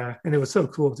neat, and it was so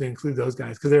cool to include those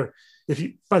guys, because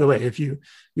if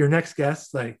your next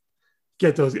guest, like,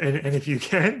 get those, and if you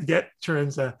can get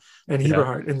Sharenza and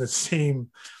Eberhardt in the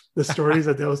stories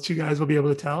that those two guys will be able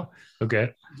to tell.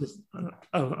 Okay. Just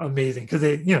amazing. Cause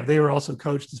they were also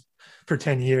coached for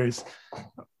 10 years,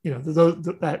 you know,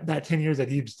 that 10 years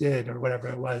that Ebes did, or whatever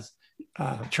it was,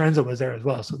 Sharenza was there as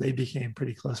well. So they became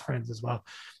pretty close friends as well.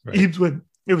 Right.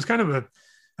 It was kind of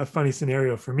a funny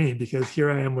scenario for me, because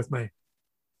here I am with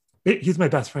he's my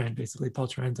best friend, basically, Paul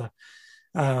Sharenza.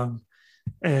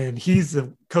 And he's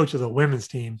the coach of the women's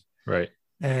team. Right.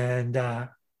 And,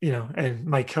 you know, and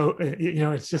my coach, you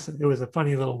know, it was a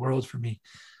funny little world for me.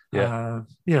 Yeah.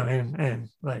 You know, and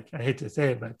like, I hate to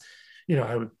say it, but, you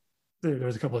know, there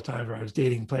was a couple of times where I was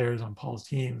dating players on Paul's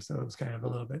team. So it was kind of a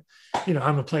little bit, you know,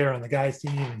 I'm a player on the guys'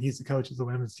 team and he's the coach of the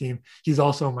women's team. He's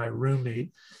also my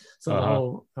roommate.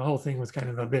 So the whole thing was kind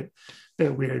of a bit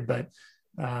weird, but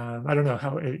I don't know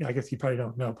how, I guess you probably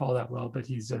don't know Paul that well, but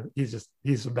he's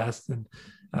the best. And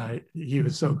he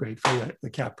was so great for the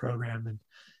CAP program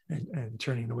and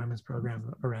turning the women's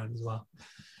program around as well.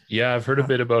 Yeah, I've heard a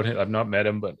bit about him. I've not met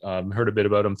him, but heard a bit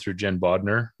about him through Jen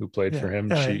Bodner, who played for him.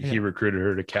 He recruited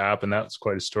her to CAP, and that's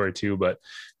quite a story too. But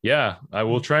yeah, I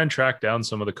will try and track down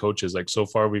some of the coaches. Like, so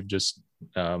far, we've just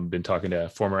been talking to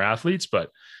former athletes, but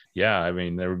yeah, I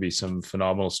mean, there would be some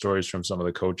phenomenal stories from some of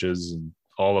the coaches and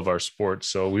all of our sports.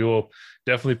 So we will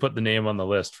definitely put the name on the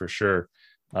list for sure.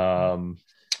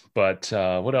 But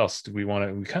what else do we want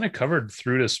to? We kind of covered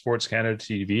through to Sports Canada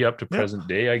TV up to present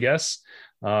day, I guess.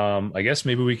 I guess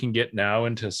maybe we can get now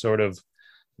into sort of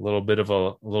a little bit of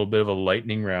a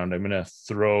lightning round. I'm going to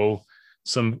throw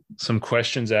some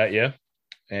questions at you,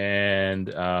 and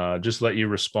just let you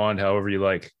respond however you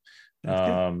like.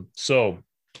 So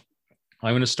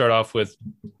I'm going to start off with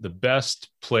the best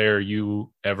player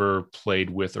you ever played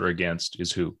with or against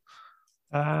is who?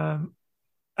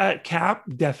 At CAP,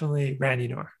 definitely Randy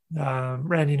Knorr.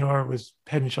 Randy Knorr was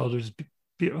head and shoulders,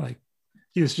 like,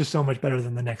 he was just so much better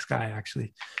than the next guy,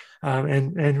 actually.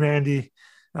 And Randy,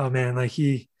 oh man, like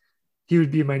he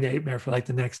would be my nightmare for like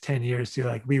the next 10 years too.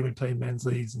 Like, we would play men's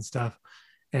leagues and stuff.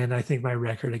 And I think my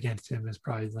record against him is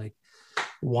probably like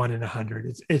 1 in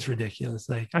 100. It's ridiculous.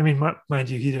 Like, I mean, mind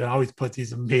you, he always put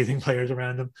these amazing players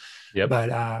around him. Yep.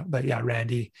 But yeah,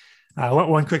 Randy.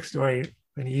 One quick story,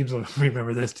 and Eaves will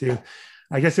remember this too.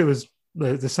 I guess it was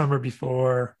the summer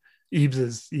before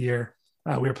Eaves's year.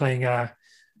 We were playing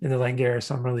in the Langara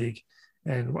Summer League,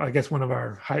 and I guess one of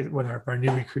our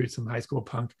new recruits from high school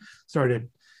punk started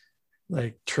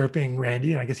like chirping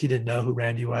Randy, and I guess he didn't know who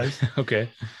Randy was. Okay.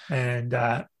 And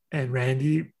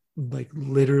Randy like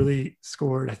literally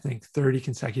scored, I think, 30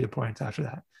 consecutive points after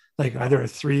that. Like either a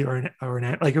 3 or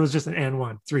an like it was just an and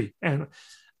 1 3, and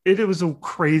it was the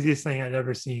craziest thing I'd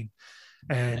ever seen.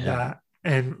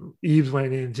 And Eaves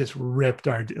went in and just ripped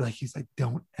like he's like,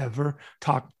 don't ever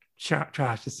talk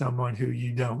trash to someone who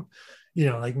you don't,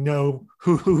 like know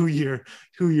who you're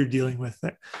dealing with.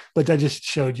 But that just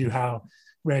showed you how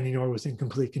Randy Knorr was in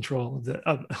complete control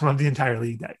of the entire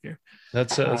league that year.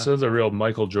 That's a real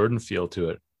Michael Jordan feel to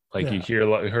it. Like you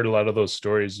heard a lot of those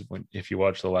stories if you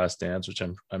watch The Last Dance, which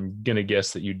I'm gonna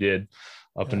guess that you did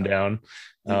up and down.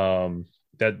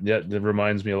 That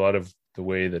reminds me a lot of the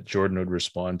way that Jordan would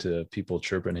respond to people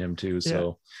chirping him too.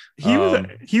 So he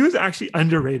was actually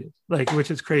underrated, like,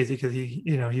 which is crazy because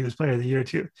he was player of the year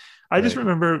too. I just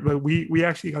remember, but we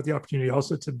actually got the opportunity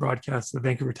also to broadcast the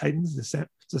Vancouver Titans,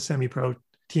 the semi-pro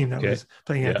team that was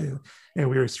playing at and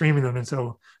we were streaming them. And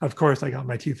so of course I got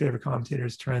my 2 favorite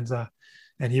commentators, Terenza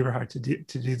and Eberhard, to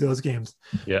do those games.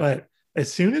 Yeah. But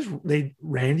as soon as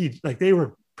Randy, like they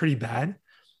were pretty bad.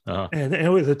 And it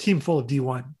was a team full of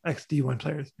ex-D1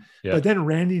 players. Yeah. But then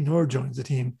Randy Knorr joins the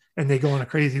team and they go on a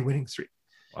crazy winning streak.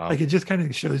 Wow. Like it just kind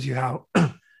of shows you how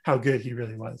good he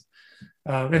really was.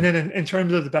 And then in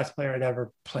terms of the best player I'd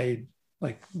ever played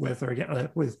like with or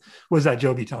against was that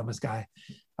Joby Thomas guy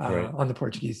on the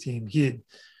Portuguese team. He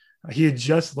had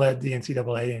just led the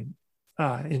NCAA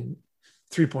in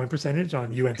 3-point percentage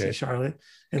on UNC Charlotte.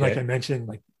 And like I mentioned,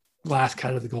 like last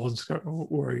cut of the Golden State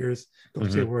Warriors.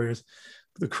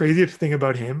 The craziest thing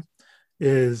about him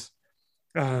is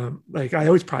like I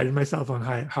always prided myself on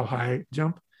how high I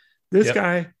jump. This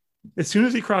guy, as soon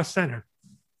as he crossed center,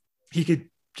 he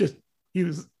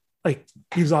was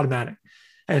automatic.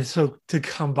 And so to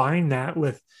combine that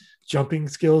with jumping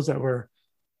skills that were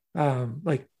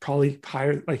like probably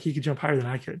higher, like he could jump higher than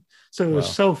I could. So it was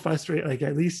so frustrating. Like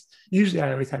at least usually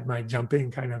I always had my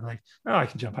jumping kind of like, oh, I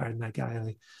can jump higher than that guy.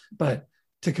 Like, but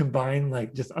to combine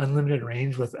like just unlimited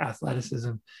range with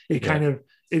athleticism,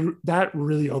 that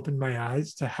really opened my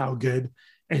eyes to how good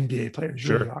NBA players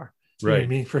really are. You know what I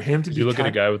mean? For him to you look at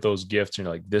a guy with those gifts and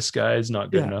you're like, this guy is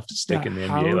not good enough to stick in the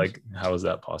NBA. Like, how is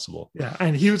that possible? Yeah.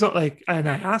 And he was like, and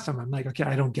I asked him, I'm like, okay,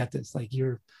 I don't get this. Like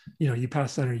you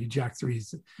pass center, you jack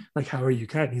threes. Like, how are you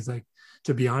cut? And he's like,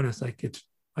 to be honest, like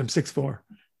I'm 6'4",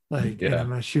 like, and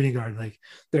I'm a shooting guard. Like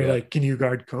they're like, can you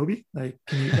guard Kobe? Like,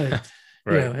 can you like,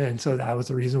 and so that was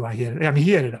the reason why he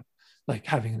ended up like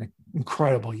having an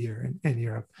incredible year in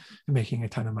Europe and making a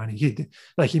ton of money.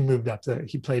 He moved up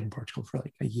he played in Portugal for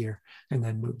like a year and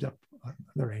then moved up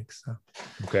the ranks. So.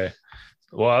 Okay.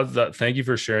 Well, thank you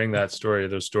for sharing that story.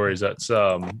 Those stories. That's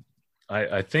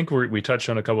I think we touched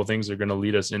on a couple of things that are going to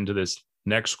lead us into this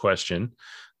next question.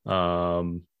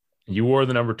 You wore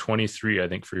the number 23, I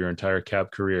think, for your entire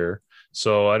Cap career.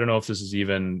 So I don't know if this is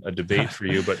even a debate for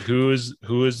you, but who is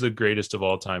the greatest of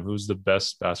all time? Who's the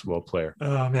best basketball player?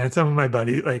 Oh man, some of my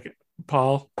buddies, like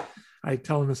Paul, I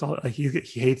tell him this all, like he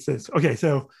hates this. Okay,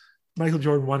 so Michael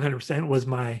Jordan 100% was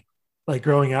my, like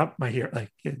growing up, my hero.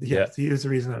 Like he was the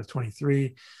reason I was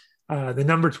 23. The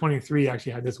number 23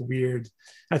 actually had this weird,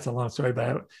 that's a long story,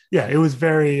 but it was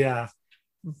very,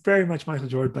 very much Michael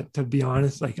Jordan. But to be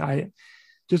honest, like I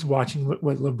just watching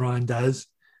what LeBron does,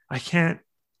 I can't,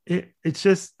 it's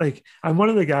just like, I'm one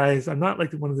of the guys, I'm not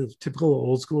like one of the typical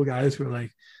old school guys who are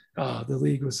like, oh, the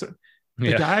league was so,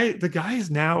 the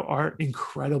guys now are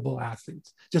incredible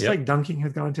athletes, just like dunking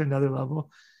has gone to another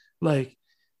level. Like,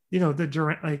 the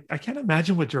Durant, like I can't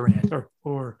imagine what Durant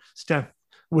or Steph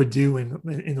would do in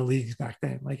the leagues back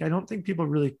then. Like, I don't think people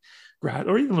really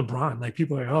or even LeBron, like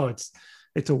people are, oh,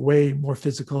 it's a way more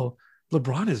physical.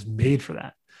 LeBron is made for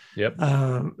that. Yep.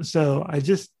 So I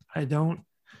don't,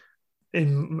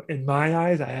 in my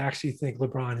eyes, I actually think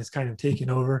LeBron is kind of taken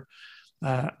over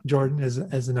Jordan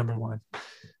as the number one.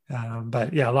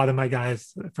 But yeah, a lot of my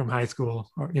guys from high school,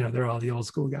 or they're all the old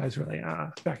school guys who are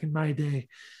like, back in my day,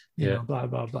 you know, blah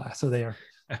blah blah. So they're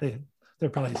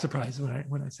probably surprised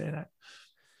when I say that.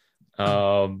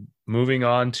 Moving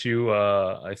on to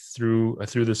I threw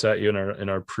this at you in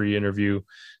our pre-interview.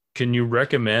 Can you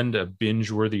recommend a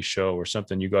binge-worthy show or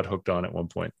something you got hooked on at one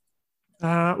point?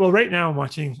 Well, right now I'm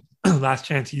watching Last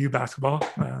Chance U basketball.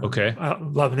 Okay.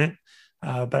 I'm loving it.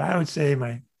 But I would say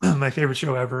my my favorite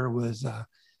show ever was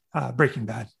Breaking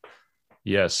Bad.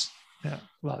 Yes. Yeah,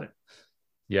 love it.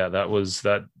 Yeah,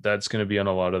 that's going to be on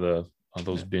a lot of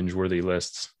those binge-worthy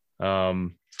lists.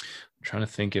 I'm trying to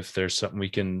think if there's something we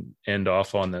can end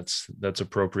off on that's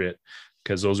appropriate,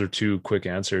 because those are two quick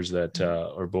answers that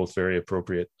are both very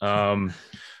appropriate.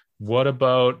 What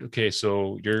about, okay,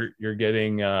 so you're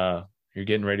getting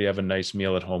ready to have a nice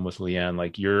meal at home with Leanne.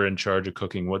 Like, you're in charge of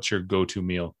cooking. What's your go-to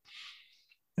meal?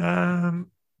 My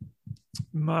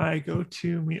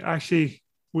go-to meal, actually,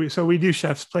 we do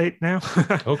Chef's Plate now.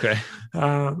 Okay.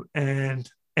 And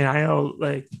I know,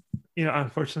 like,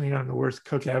 unfortunately I'm the worst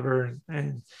cook ever,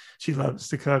 and she loves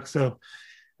to cook. So,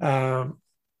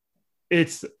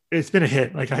 it's been a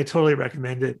hit. Like, I totally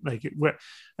recommend it. Like,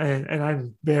 and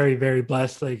I'm very, very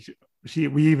blessed. Like,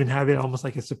 we even have it almost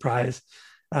like a surprise.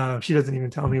 She doesn't even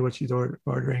tell me what she's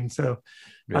ordering. So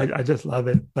yeah. I just love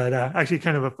it. But actually,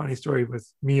 kind of a funny story with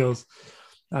meals.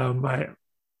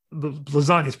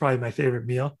 Lasagna is probably my favorite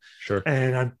meal. Sure.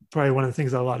 And I'm probably one of the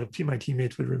things that a lot of my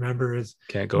teammates would remember is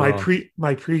my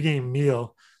pregame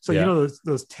meal. So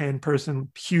those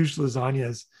 10-person huge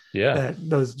lasagnas. Yeah.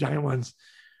 Those giant ones.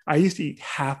 I used to eat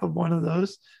half of one of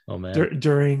those. Oh man.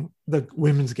 During the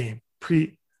women's game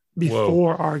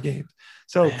before our game.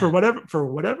 So man. for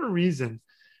whatever reason,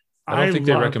 I don't think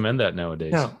they recommend that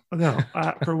nowadays. No.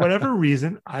 For whatever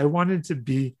reason, I wanted to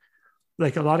be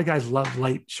like, a lot of guys love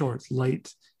light shorts,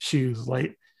 light shoes,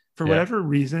 for whatever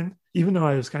reason, even though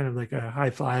I was kind of like a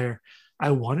high flyer,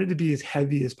 I wanted to be as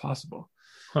heavy as possible.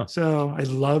 Huh. So I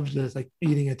loved this, like,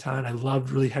 eating a ton. I loved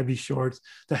really heavy shorts,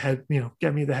 get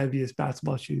me the heaviest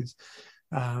basketball shoes.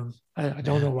 I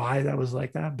don't know why that was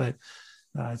like that, but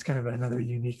it's kind of another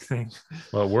unique thing.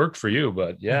 Well, it worked for you,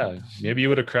 but maybe you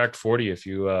would have cracked 40 if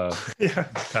you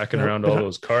packing around all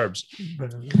those carbs.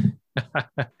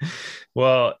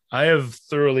 Well, I have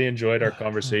thoroughly enjoyed our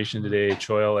conversation today,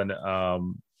 Choil,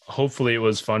 and hopefully it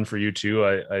was fun for you too.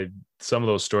 I some of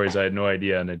those stories I had no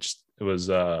idea, and it was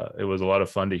a lot of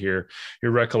fun to hear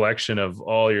your recollection of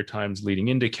all your times leading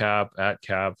into Cap, at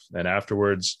Cap, and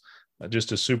afterwards.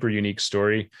 Just a super unique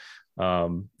story.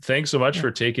 Thanks so much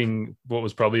for taking what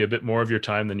was probably a bit more of your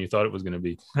time than you thought it was going to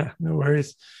be. No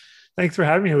worries. Thanks for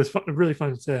having me. It was really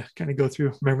fun to kind of go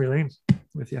through memory lane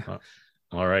with you.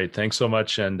 All right. Thanks so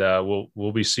much. And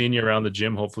we'll be seeing you around the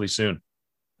gym hopefully soon.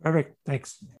 Perfect.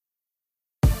 Thanks.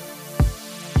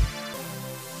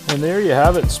 And there you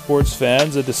have it, sports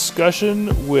fans. A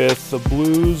discussion with the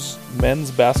Blues men's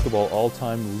basketball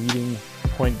all-time leading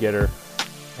point getter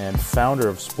and founder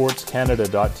of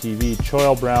SportsCanada.tv,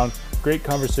 Choil Brown. Great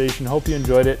conversation. Hope you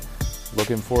enjoyed it.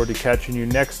 Looking forward to catching you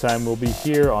next time. We'll be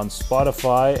here on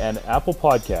Spotify and Apple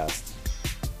Podcasts.